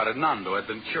the lookout, Hernando, had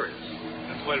been curious.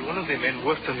 And while one of the men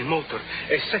worked on the motor,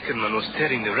 a second man was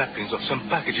tearing the wrappings of some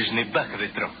packages in the back of the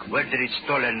truck. Where did it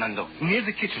stall, Hernando? Near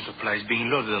the kitchen supplies being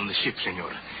loaded on the ship,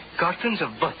 senor. Cartons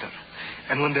of butter.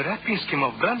 And when the wrappings came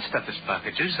off Brandstatter's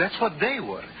packages, that's what they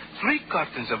were. 3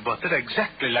 cartons of butter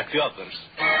exactly like the others.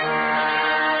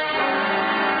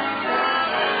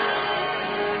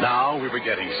 Now we were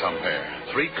getting somewhere.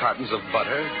 3 cartons of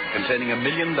butter containing $1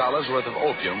 million worth of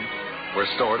opium were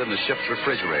stored in the ship's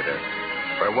refrigerator,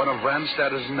 where one of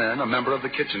Brandstatter's men, a member of the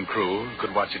kitchen crew,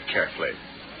 could watch it carefully.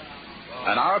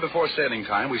 An hour before sailing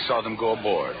time, we saw them go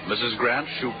aboard, Mrs. Grant,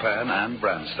 Chupin, and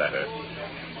Brandstatter.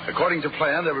 According to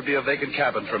plan, there would be a vacant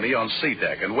cabin for me on sea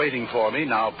deck, and waiting for me,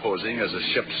 now posing as a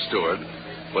ship's steward,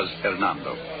 was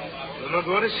Hernando. Do not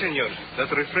worry, senor.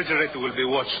 That refrigerator will be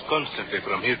watched constantly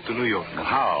from here to New York.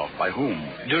 How? By whom?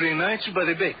 During nights, by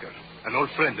the baker, an old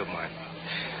friend of mine.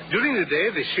 During the day,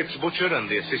 the ship's butcher and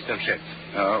the assistant chef.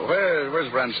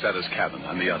 Where's Brandstadter's cabin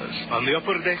and the others? On the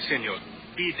upper deck, senor.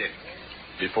 B deck.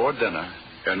 Before dinner,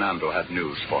 Hernando had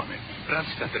news for me.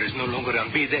 Brandstatter is no longer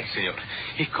on B deck, senor.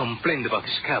 He complained about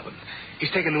his cabin.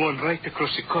 He's taken the one right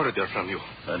across the corridor from you.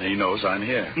 Then he knows I'm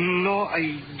here. No,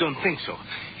 I don't think so.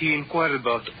 He inquired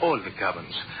about all the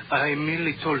cabins. I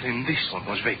merely told him this one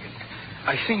was vacant.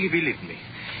 I think he believed me.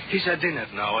 He's at dinner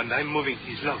now, and I'm moving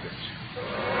his luggage.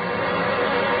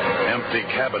 Empty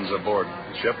cabins aboard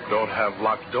ship don't have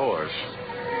locked doors.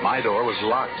 My door was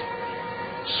locked.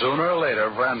 Sooner or later,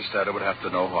 Brandstatter would have to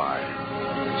know why.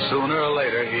 Sooner or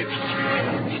later, he'd...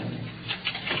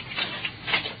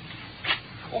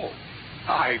 Oh,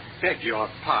 I beg your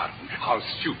pardon. How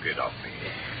stupid of me.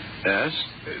 Yes?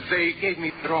 They gave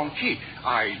me the wrong key.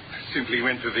 I simply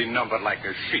went to the number like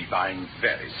a sheep. I'm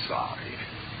very sorry.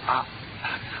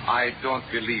 I don't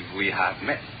believe we have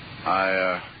met.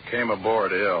 I came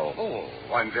aboard ill. Oh,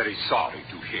 I'm very sorry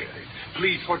to hear it.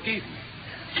 Please forgive me.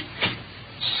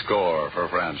 Score for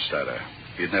Brandstatter.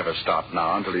 He'd never stop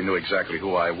now until he knew exactly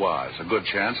who I was. A good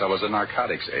chance I was a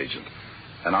narcotics agent.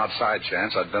 An outside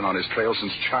chance I'd been on his trail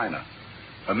since China.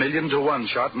 1,000,000 to 1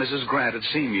 shot Mrs. Grant had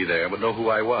seen me there, would know who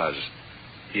I was.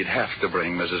 He'd have to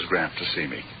bring Mrs. Grant to see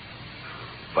me.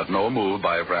 But no move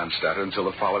by Brandstatter until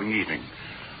the following evening.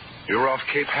 We were off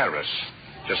Cape Harris,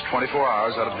 just 24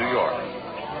 hours out of New York.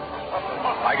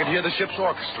 I could hear the ship's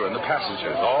orchestra and the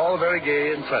passengers, all very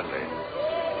gay and friendly.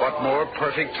 What more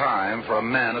perfect time for a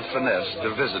man of finesse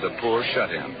to visit a poor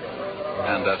shut-in?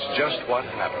 And that's just what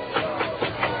happened.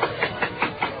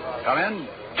 Come in.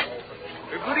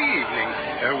 Good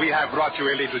evening. We have brought you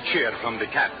a little chair from the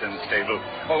captain's table.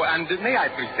 Oh, and may I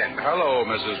present... Hello,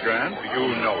 Mrs. Grant.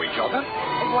 You know each other?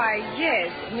 Why,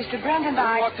 yes. Mr. Brand and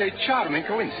I... What a charming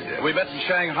coincidence. We met in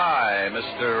Shanghai,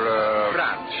 Mr.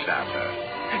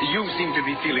 Brandstatter. You seem to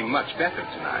be feeling much better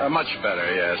tonight. Much better,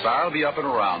 yes. I'll be up and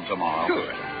around tomorrow.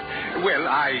 Good. Well,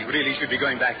 I really should be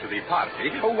going back to the party.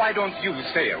 Oh, why don't you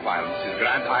stay a while, Mrs.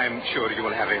 Grant? I'm sure you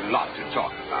will have a lot to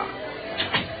talk about.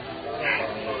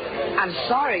 I'm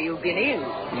sorry you've been ill.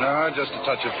 No, just a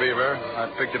touch of fever. I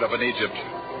picked it up in Egypt.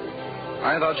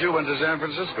 I thought you went to San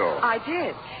Francisco. I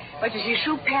did. But you see,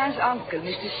 Chupin's uncle,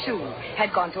 Mr. Sue,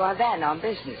 had gone to Havana on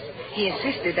business. He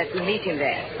insisted that we meet him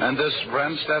there. And this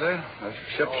Brandstatter, a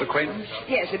ship's acquaintance?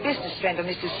 Yes, a business friend of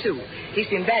Mr. Sue. He's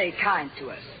been very kind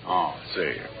to us. Oh,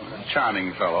 see.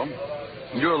 Charming fellow.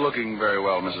 You're looking very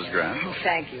well, Mrs. Grant. Oh,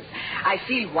 thank you. I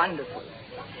feel wonderful.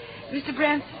 Mr.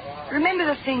 Brent, remember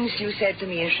the things you said to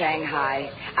me in Shanghai?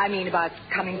 I mean, about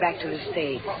coming back to the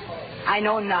States. I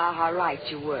know now how right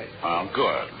you were. Oh,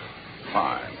 good.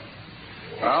 Fine.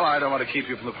 Well, I don't want to keep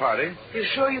you from the party. You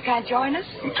sure you can't join us?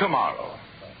 Tomorrow.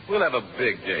 We'll have a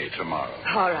big day tomorrow.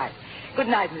 All right. Good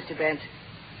night, Mr. Brent.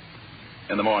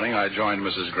 In the morning, I joined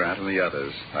Mrs. Grant and the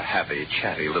others. A happy,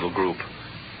 chatty little group.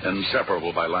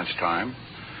 Inseparable by lunchtime.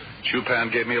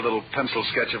 Chupin gave me a little pencil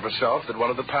sketch of herself that one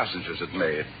of the passengers had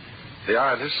made. The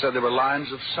artist said there were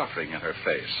lines of suffering in her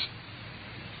face.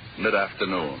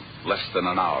 Mid-afternoon, less than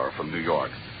an hour from New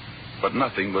York. But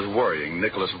nothing was worrying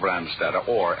Nicholas Brandstatter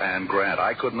or Anne Grant.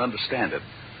 I couldn't understand it.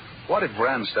 What if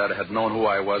Brandstatter had known who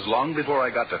I was long before I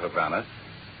got to Havana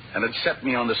and had set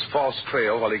me on this false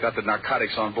trail while he got the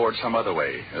narcotics on board some other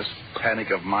way? This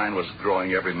panic of mine was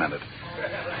growing every minute.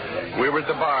 We were at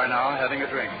the bar now, having a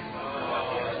drink.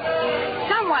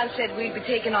 Someone said we'd be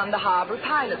taking on the harbor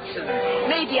pilot soon.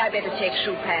 Maybe I better take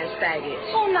Chupin's baggage.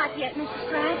 Oh, not yet, Mrs.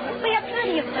 Grant. We have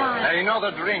plenty of time.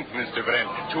 Another drink, Mr. Brent,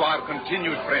 to our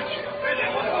continued friendship.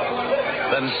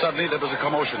 Then suddenly there was a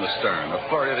commotion astern, a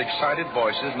flurry of excited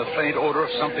voices and the faint odor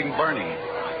of something burning.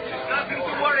 Nothing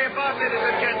to worry about, ladies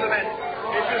and gentlemen.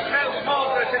 If you smell smoke,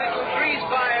 there's a little grease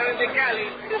fire in the galley.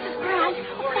 Mrs. Grant,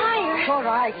 fire.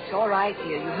 It's all right,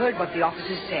 dear. You heard what the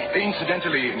officers said.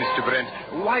 Incidentally, Mr. Brent,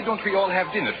 why don't we all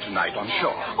have dinner tonight on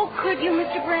shore? Oh, could you,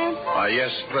 Mr. Brent?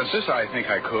 Yes, Princess, I think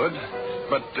I could.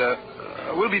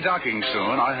 But we'll be docking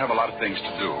soon. I have a lot of things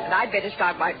to do. And I'd better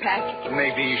start my packing.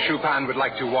 Maybe Chupin would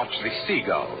like to watch the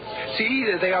seagulls. See,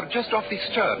 they are just off the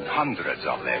stern, hundreds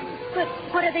of them. But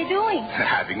what are they doing?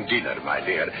 Having dinner, my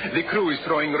dear. The crew is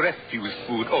throwing refuse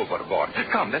food overboard.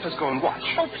 Come, let us go and watch.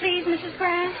 Oh, please, Mrs.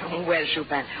 Grant. Oh, well,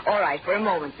 Chupin. All right, for a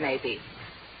moment, maybe.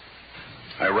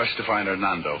 I rushed to find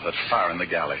Hernando, that fire in the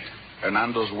galley.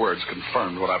 Hernando's words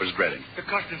confirmed what I was dreading. The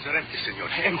cartons are empty, senor.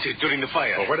 Empty during the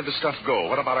fire. Well, where did the stuff go?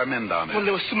 What about our men down there? Well,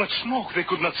 there was too much smoke. They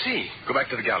could not see. Go back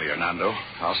to the galley, Hernando.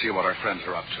 I'll see what our friends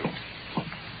are up to.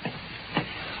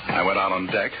 I went out on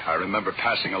deck. I remember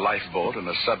passing a lifeboat in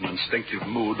a sudden instinctive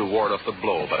mood to ward off the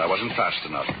blow, but I wasn't fast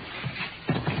enough.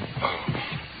 Oh.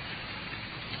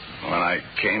 When I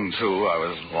came to, I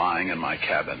was lying in my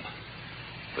cabin.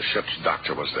 The ship's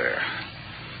doctor was there.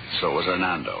 So was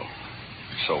Hernando.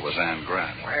 So was Anne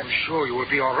Grant. I'm sure you will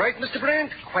be all right, Mr. Brand.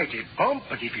 Quite a bump,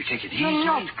 but if you take it easy... You're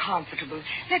not comfortable.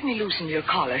 Let me loosen your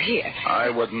collar here. I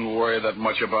wouldn't worry that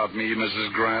much about me,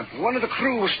 Mrs. Grant. One of the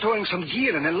crew was stowing some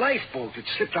gear in a lifeboat. It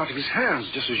slipped out of his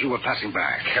hands just as you were passing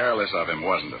by. Careless of him,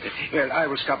 wasn't it? Well, I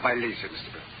will stop by later,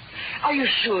 Mr. Brand. Are you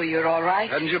sure you're all right?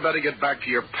 Hadn't you better get back to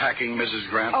your packing, Mrs.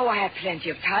 Grant? Oh, I have plenty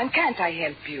of time. Can't I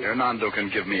help you? Hernando can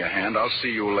give me a hand. I'll see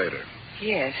you later.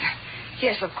 Yes.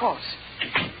 Yes, of course.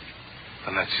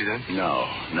 An accident? No,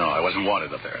 I wasn't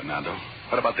wanted up there, Hernando.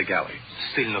 What about the galley?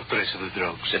 Still no trace of the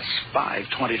drugs. It's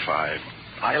 5:25.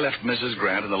 I left Mrs.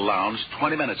 Grant in the lounge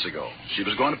 20 minutes ago. She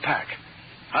was going to pack.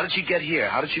 How did she get here?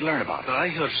 How did she learn about it? I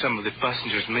heard some of the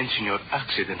passengers mention your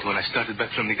accident when I started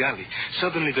back from the galley.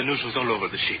 Suddenly the news was all over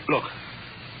the ship.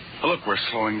 Look, we're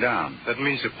slowing down. That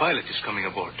means the pilot is coming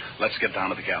aboard. Let's get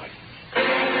down to the galley.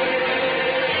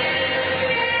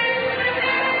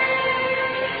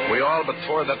 We all but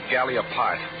tore that galley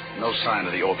apart. No sign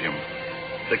of the opium.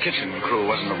 The kitchen crew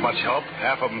wasn't of much help.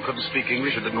 Half of them couldn't speak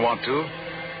English or didn't want to.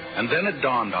 And then it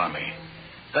dawned on me.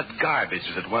 That garbage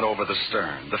that went over the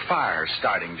stern. The fire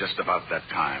starting just about that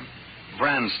time.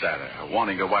 Brandstatter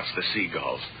wanting to watch the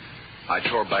seagulls. I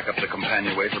tore back up the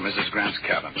companionway for Mrs. Grant's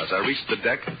cabin. As I reached the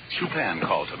deck, Chupin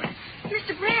called to me.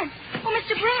 Mr. Brand. Oh,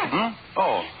 Mr. Brand. Huh?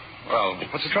 Oh, well,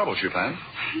 what's the trouble, Chupin?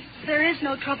 There is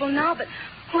no trouble now, but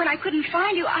when I couldn't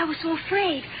find you, I was so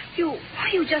afraid. You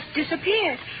just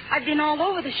disappeared. I've been all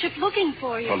over the ship looking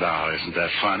for you. Well, now, isn't that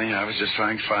funny? I was just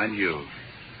trying to find you.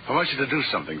 I want you to do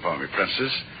something for me,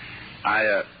 Princess.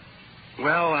 I'd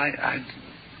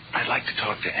like to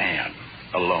talk to Anne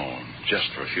alone,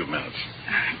 just for a few minutes.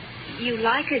 You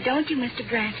like her, don't you, Mr.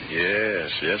 Brand?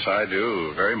 Yes, I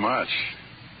do, very much.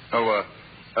 Oh,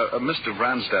 Mr.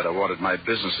 Brandstatter wanted my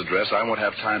business address. I won't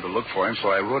have time to look for him, so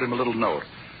I wrote him a little note.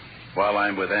 While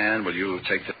I'm with Anne, will you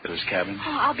take to his cabin?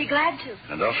 Oh, I'll be glad to.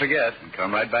 And don't forget,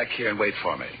 come right back here and wait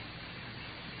for me.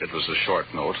 It was a short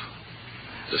note.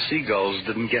 The seagulls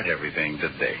didn't get everything,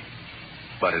 did they?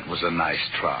 But it was a nice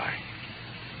try.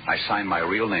 I signed my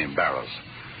real name, Barrows.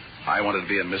 I wanted to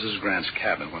be in Mrs. Grant's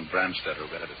cabin when Brandstatter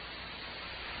read it.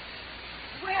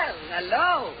 Well,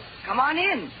 hello. Come on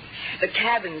in. The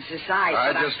cabin's aside.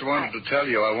 I just wanted to tell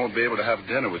you I won't be able to have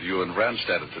dinner with you and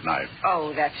Brandstatter tonight.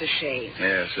 Oh, that's a shame.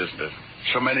 Yes, isn't it?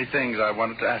 So many things I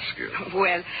wanted to ask you.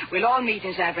 Well, we'll all meet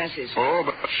in San Francisco. Oh,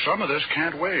 but some of this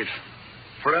can't wait.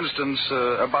 For instance,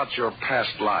 about your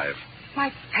past life.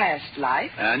 My past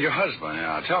life? And your husband,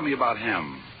 yeah. Tell me about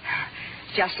him.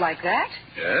 Just like that?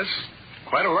 Yes.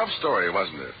 Quite a love story,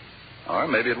 wasn't it? Or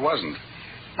maybe it wasn't.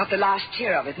 Not the last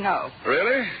tear of it, no.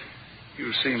 Really?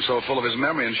 You seemed so full of his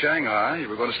memory in Shanghai. You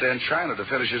were going to stay in China to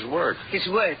finish his work. His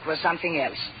work was something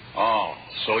else. Oh,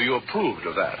 so you approved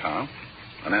of that, huh?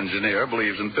 An engineer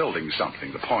believes in building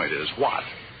something. The point is, what?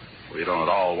 We don't at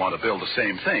all want to build the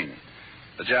same thing.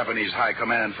 The Japanese High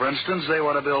Command, for instance, they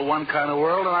want to build one kind of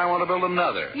world, and I want to build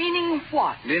another. Meaning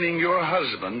what? Meaning your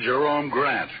husband, Jerome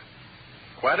Grant.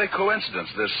 Quite a coincidence,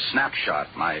 this snapshot,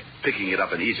 my picking it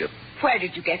up in Egypt. Where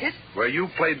did you get it? Where you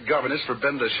played governess for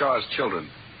Benda Shah's children.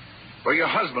 Where your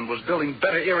husband was building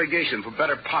better irrigation for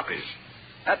better poppies.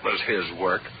 That was his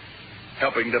work.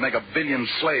 Helping to make 1 billion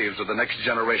slaves of the next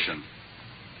generation.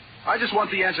 I just want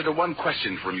the answer to one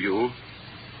question from you.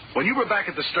 When you were back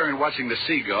at the stern watching the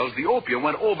seagulls, the opium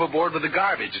went overboard with the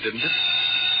garbage, didn't it?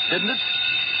 Didn't it?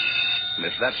 And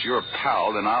if that's your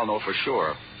pal, then I'll know for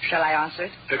sure. Shall I answer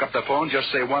it? Pick up the phone, just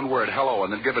say one word, hello,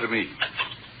 and then give it to me.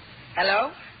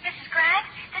 Hello? Mrs. Grant,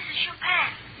 this is Chupin.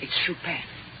 It's Chupin.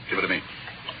 Give it to me.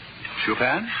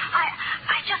 Chupin?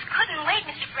 I just couldn't wait,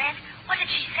 Mr. Brand. What did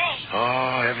she say?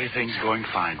 Oh, everything's going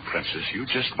fine, Princess. You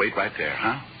just wait right there,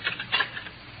 huh?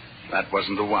 That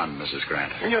wasn't the one, Mrs.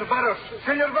 Grant. Senor Barros.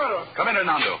 Come in,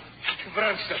 Hernando.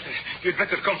 Brandstatter, you'd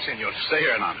better come, senor. Stay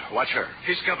here, Hernando. Watch her.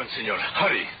 His cabin, senor.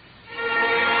 Hurry.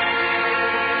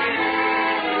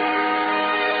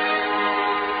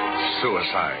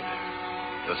 Suicide.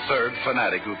 The third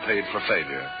fanatic who paid for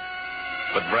failure.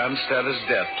 But Brandstatter's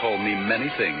death told me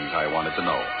many things I wanted to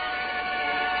know.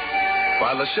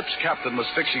 While the ship's captain was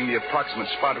fixing the approximate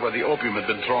spot where the opium had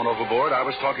been thrown overboard, I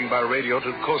was talking by radio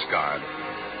to the Coast Guard.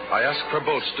 I asked for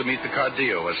boats to meet the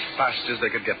Cardio as fast as they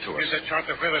could get to us. Here's a chart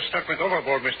of where the stuff went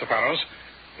overboard, Mr. Barrows.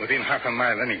 Within half a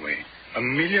mile, anyway.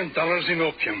 $1 million in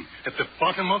opium at the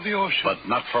bottom of the ocean. But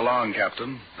not for long,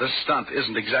 Captain. This stunt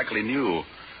isn't exactly new.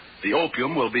 The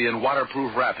opium will be in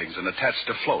waterproof wrappings and attached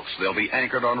to floats. They'll be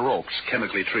anchored on ropes,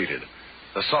 chemically treated.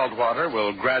 The salt water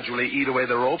will gradually eat away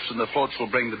the ropes, and the floats will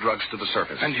bring the drugs to the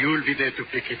surface. And you'll be there to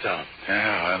pick it up.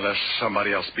 Yeah, unless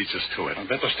somebody else beats us to it. I'd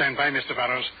better stand by, Mr.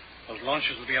 Barrows. Those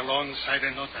launches will be alongside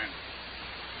in no time.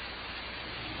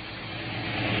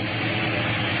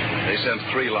 They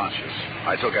sent 3 launches.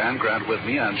 I took Anne Grant with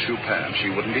me and Chupin.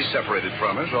 She wouldn't be separated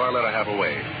from us, or I let her have a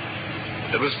way.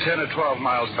 It was 10 or 12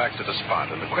 miles back to the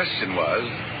spot, and the question was,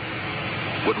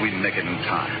 would we make it in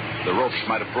time? The ropes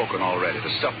might have broken already.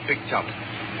 The stuff picked up.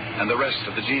 And the rest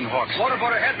of the Gene Hawks...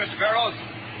 Motorboat ahead, Mr. Barrows.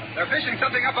 They're fishing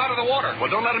something up out of the water. Well,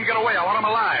 don't let them get away. I want them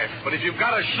alive. But if you've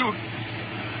got to shoot...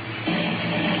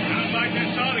 Sounds like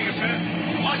they're starting us, sir.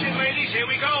 Watch it, ladies. Here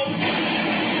we go.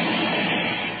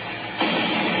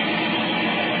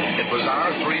 It was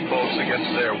our 3 boats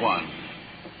against their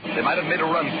 1. They might have made a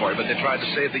run for it, but they tried to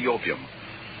save the opium.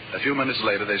 A few minutes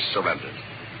later, they surrendered.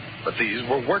 But these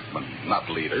were workmen, not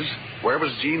leaders. Where was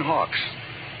Gene Hawks?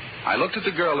 I looked at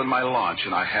the girl in my launch,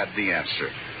 and I had the answer.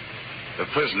 The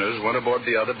prisoners went aboard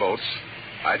the other boats.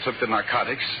 I took the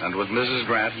narcotics, and with Mrs.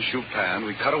 Grant and Chupin,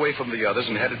 we cut away from the others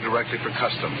and headed directly for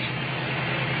customs.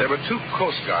 There were 2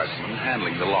 Coast Guardsmen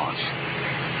handling the launch.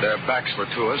 Their backs were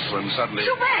to us when suddenly...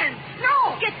 Chupin!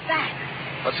 No! Get back!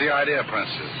 What's the idea,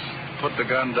 Princess? Put the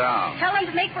gun down. Tell him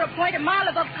to make for a point a mile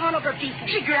above Conover Beacon.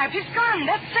 She grabbed his gun.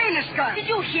 That sailor's gun. Did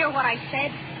you hear what I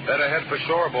said? Better head for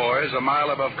shore, boys, a mile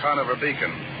above Conover Beacon.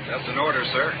 That's an order,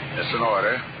 sir. It's an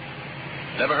order.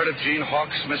 Never heard of Gene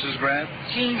Hawks, Mrs. Grant?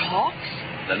 Gene Hawks?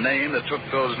 The name that took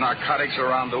those narcotics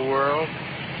around the world?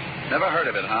 Never heard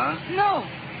of it, huh? No.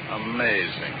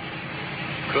 Amazing.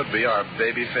 Could be our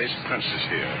baby-faced princess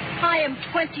here. I am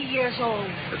 20 years old.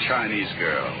 The Chinese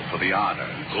girl for the honor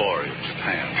and glory of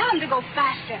Japan. Tell him to go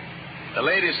faster. The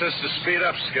lady says to speed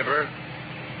up, Skipper.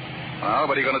 Well,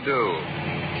 what are you going to do?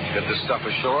 Get this stuff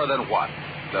ashore, then what?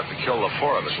 You'll have to kill the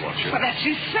 4 of us, won't you? But that's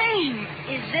insane.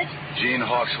 Is it? Gene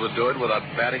Hawks would do it without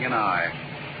batting an eye.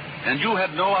 And you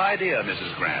had no idea,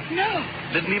 Mrs. Grant. No.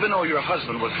 Didn't even know your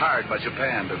husband was hired by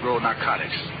Japan to grow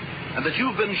narcotics. And that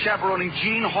you've been chaperoning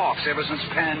Gene Hawks ever since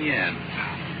Pan Yen.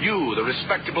 You, the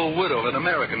respectable widow of an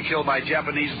American killed by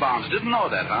Japanese bombs, didn't know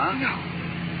that, huh?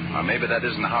 No. Or maybe that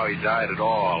isn't how he died at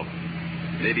all.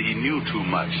 Maybe he knew too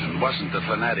much and wasn't the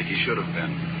fanatic he should have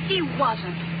been. He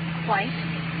wasn't, quite.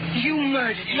 You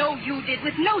murdered him. No, you did,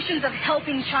 with notions of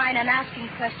helping China and asking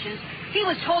questions. He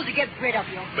was told to get rid of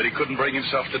you. But he couldn't bring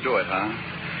himself to do it, huh?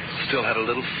 Still had a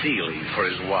little feeling for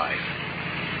his wife.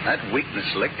 That weakness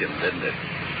licked him, didn't it?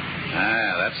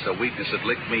 Ah, that's the weakness that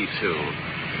licked me, too.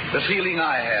 The feeling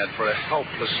I had for a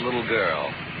helpless little girl.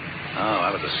 Oh,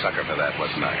 I was a sucker for that,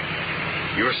 wasn't I?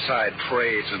 Your side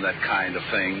trades in that kind of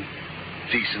thing.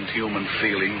 Decent human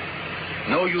feeling.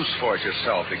 No use for it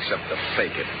yourself except to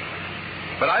fake it.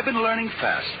 But I've been learning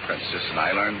fast, Princess, and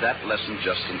I learned that lesson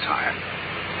just in time.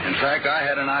 In fact, I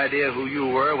had an idea who you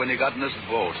were when you got in this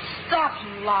boat. Stop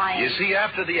lying. You see,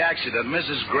 after the accident,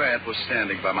 Mrs. Grant was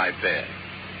standing by my bed.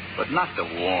 But not the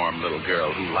warm little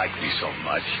girl who liked me so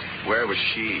much. Where was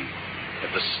she?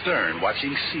 At the stern,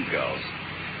 watching seagulls.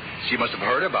 She must have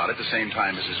heard about it the same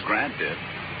time Mrs. Grant did.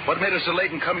 What made her so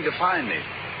late in coming to find me?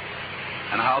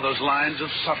 And how those lines of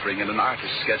suffering in an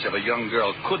artist's sketch of a young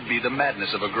girl could be the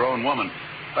madness of a grown woman.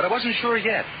 But I wasn't sure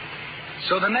yet.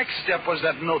 So the next step was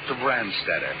that note to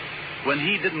Brandstetter. When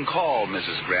he didn't call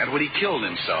Mrs. Grant, when he killed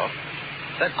himself,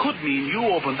 that could mean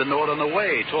you opened the note on the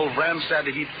way, told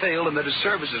Brandstetter he'd failed and that his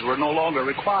services were no longer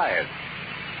required.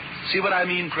 See what I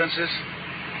mean, Princess?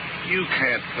 You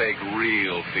can't fake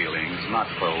real feelings, not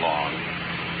for long.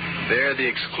 They're the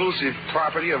exclusive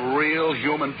property of real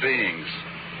human beings.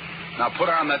 Now put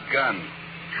on that gun.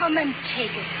 Come and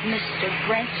take it, Mr.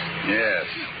 Brent. Yes.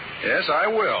 Yes, I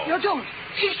will. No, don't.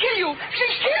 She's kill you.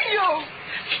 She's kill you.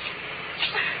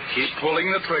 Keep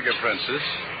pulling the trigger, Princess.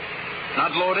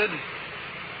 Not loaded?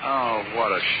 Oh,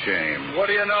 what a shame. What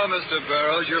do you know, Mr.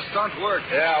 Barrows? Your stunt worked.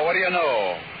 Yeah, what do you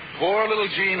know? Poor little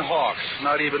Gene Hawks.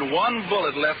 Not even one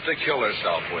bullet left to kill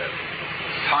herself with.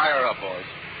 Tie her up, boys.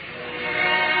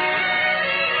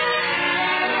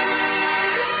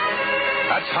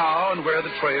 That's how and where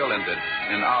the trail ended,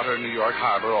 in outer New York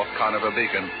Harbor off Conover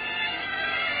Beacon.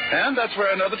 And that's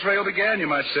where another trail began, you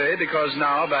might say, because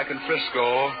now, back in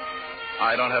Frisco,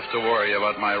 I don't have to worry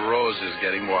about my roses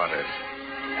getting watered.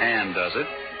 Anne does it,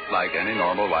 like any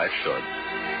normal wife should.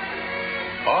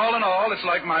 All in all, it's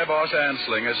like my boss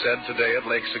Anslinger said today at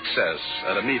Lake Success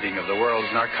at a meeting of the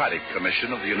World's Narcotic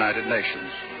Commission of the United Nations.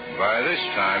 By this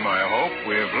time, I hope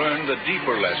we have learned the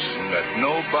deeper lesson that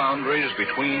no boundaries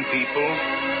between people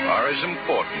are as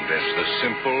important as the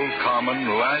simple, common,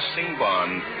 lasting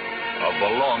bond of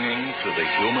belonging to the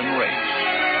human race.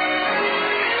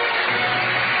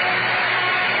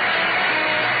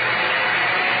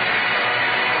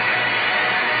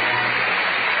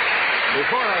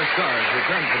 Before our stars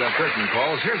return for their curtain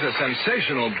calls, here's a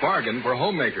sensational bargain for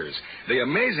homemakers. The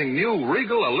amazing new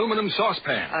Regal aluminum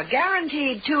saucepan. A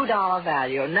guaranteed $2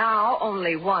 value, now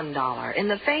only $1 in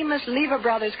the famous Lever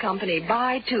Brothers Company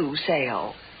Buy Two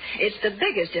sale. It's the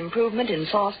biggest improvement in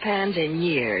saucepans in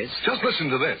years. Just listen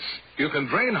to this. You can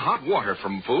drain hot water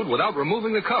from food without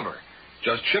removing the cover.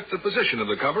 Just shift the position of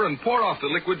the cover and pour off the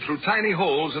liquid through tiny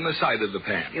holes in the side of the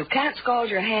pan. You can't scald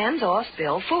your hands or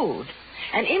spill food.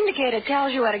 An indicator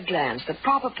tells you at a glance the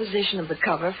proper position of the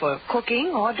cover for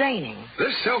cooking or draining.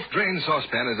 This self-drain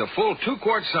saucepan is a full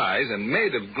 2-quart size and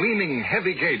made of gleaming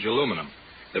heavy-gauge aluminum.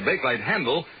 The Bakelite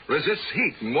handle resists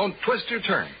heat and won't twist or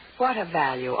turn. What a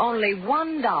value. Only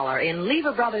 $1 in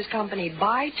Lever Brothers Company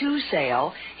Buy Two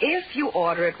sale if you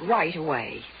order it right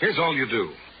away. Here's all you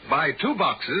do. Buy 2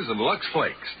 boxes of Lux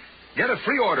Flakes. Get a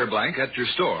free order blank at your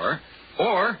store,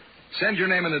 or send your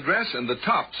name and address and the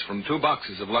tops from 2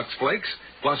 boxes of Lux Flakes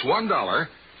plus $1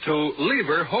 to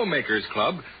Lever Homemakers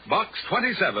Club, Box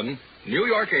 27, New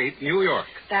York 8, New York.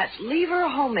 That's Lever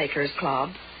Homemakers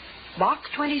Club, Box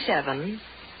 27,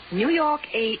 New York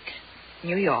 8,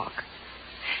 New York.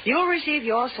 You'll receive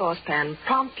your saucepan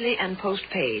promptly and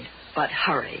postpaid, but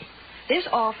hurry. This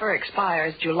offer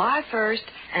expires July 1st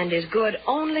and is good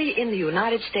only in the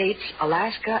United States,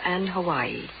 Alaska, and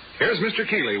Hawaii. Here's Mr.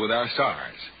 Keeley with our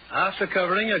stars. After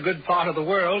covering a good part of the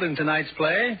world in tonight's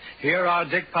play, here are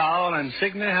Dick Powell and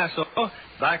Signe Hassel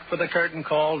back for the curtain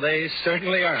call they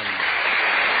certainly earned.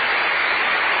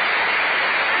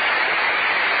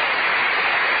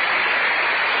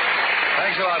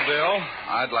 Thanks a lot, Bill.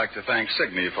 I'd like to thank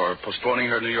Signe for postponing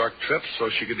her New York trip so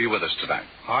she could be with us tonight.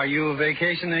 Are you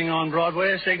vacationing on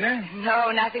Broadway, Signe?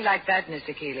 No, nothing like that,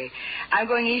 Mr. Keeley. I'm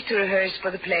going east to rehearse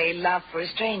for the play Love for a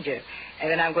Stranger,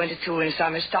 and then I'm going to tour in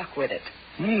summer stock with it.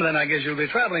 Then I guess you'll be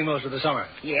traveling most of the summer.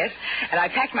 Yes, and I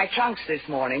packed my trunks this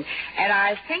morning, and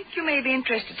I think you may be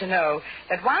interested to know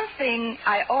that one thing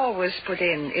I always put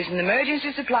in is an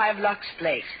emergency supply of Lux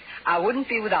Flakes. I wouldn't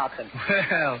be without them.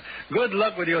 Well, good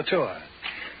luck with your tour.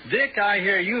 Dick, I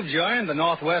hear you've joined the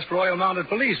Northwest Royal Mounted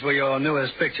Police for your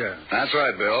newest picture. That's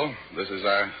right, Bill. This is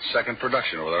our second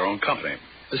production with our own company.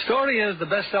 The story is the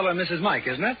bestseller Mrs. Mike,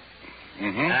 isn't it?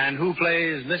 Mm-hmm. And who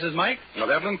plays Mrs. Mike?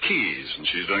 Well, Evelyn Keyes, and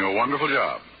she's doing a wonderful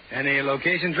job. Any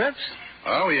location trips?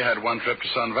 Well, we had one trip to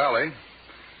Sun Valley.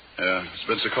 It's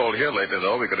been so cold here lately,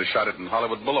 though, we could have shot it in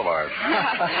Hollywood Boulevard.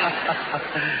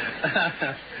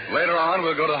 Later on,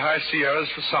 we'll go to the High Sierras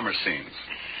for summer scenes.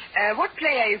 What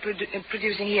play are you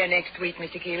producing here next week,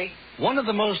 Mr. Keeley? One of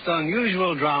the most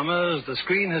unusual dramas the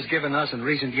screen has given us in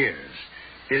recent years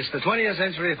is the 20th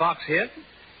Century Fox hit,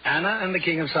 Anna and the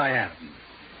King of Siam.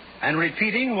 And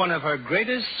repeating one of her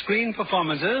greatest screen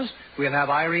performances, we'll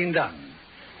have Irene Dunn.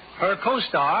 Her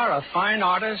co-star, a fine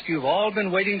artist you've all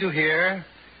been waiting to hear,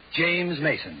 James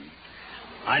Mason.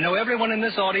 I know everyone in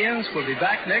this audience will be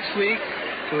back next week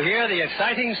to hear the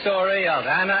exciting story of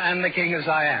Anna and the King of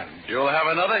Siam. You'll have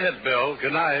another hit, Bill.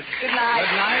 Good night. Good night.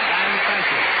 Good night, and thank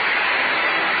you.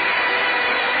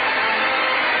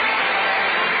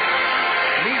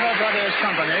 Lever Brothers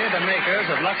Company, the makers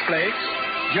of Lux Flakes,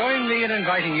 join me in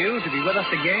inviting you to be with us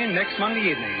again next Monday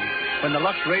evening when the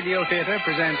Lux Radio Theater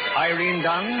presents Irene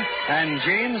Dunn and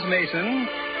James Mason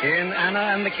in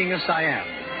Anna and the King of Siam.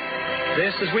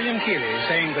 This is William Keeley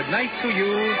saying good night to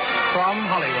you from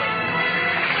Hollywood.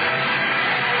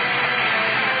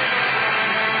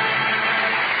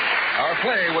 Our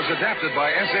play was adapted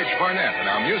by S.H. Barnett, and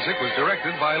our music was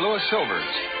directed by Louis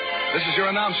Silvers. This is your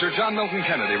announcer, John Milton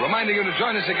Kennedy, reminding you to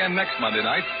join us again next Monday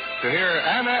night to hear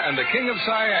Anna and the King of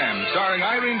Siam, starring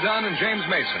Irene Dunn and James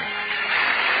Mason.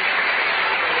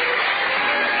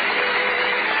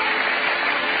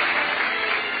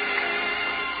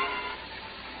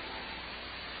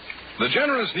 The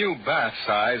generous new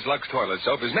bath-size Lux toilet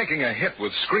soap is making a hit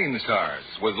with screen stars,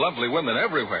 with lovely women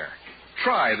everywhere.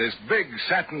 Try this big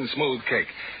satin smooth cake.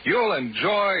 You'll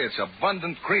enjoy its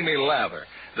abundant creamy lather,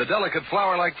 the delicate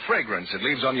flower-like fragrance it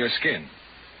leaves on your skin.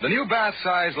 The new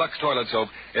bath-size Lux toilet soap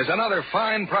is another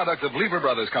fine product of Lever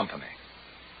Brothers Company.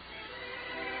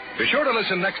 Be sure to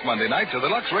listen next Monday night to the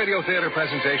Lux Radio Theater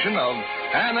presentation of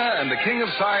Anna and the King of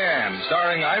Siam,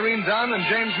 starring Irene Dunn and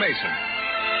James Mason.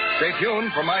 Stay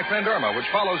tuned for My Friend Irma, which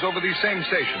follows over these same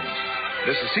stations.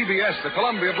 This is CBS, the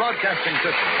Columbia Broadcasting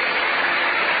System.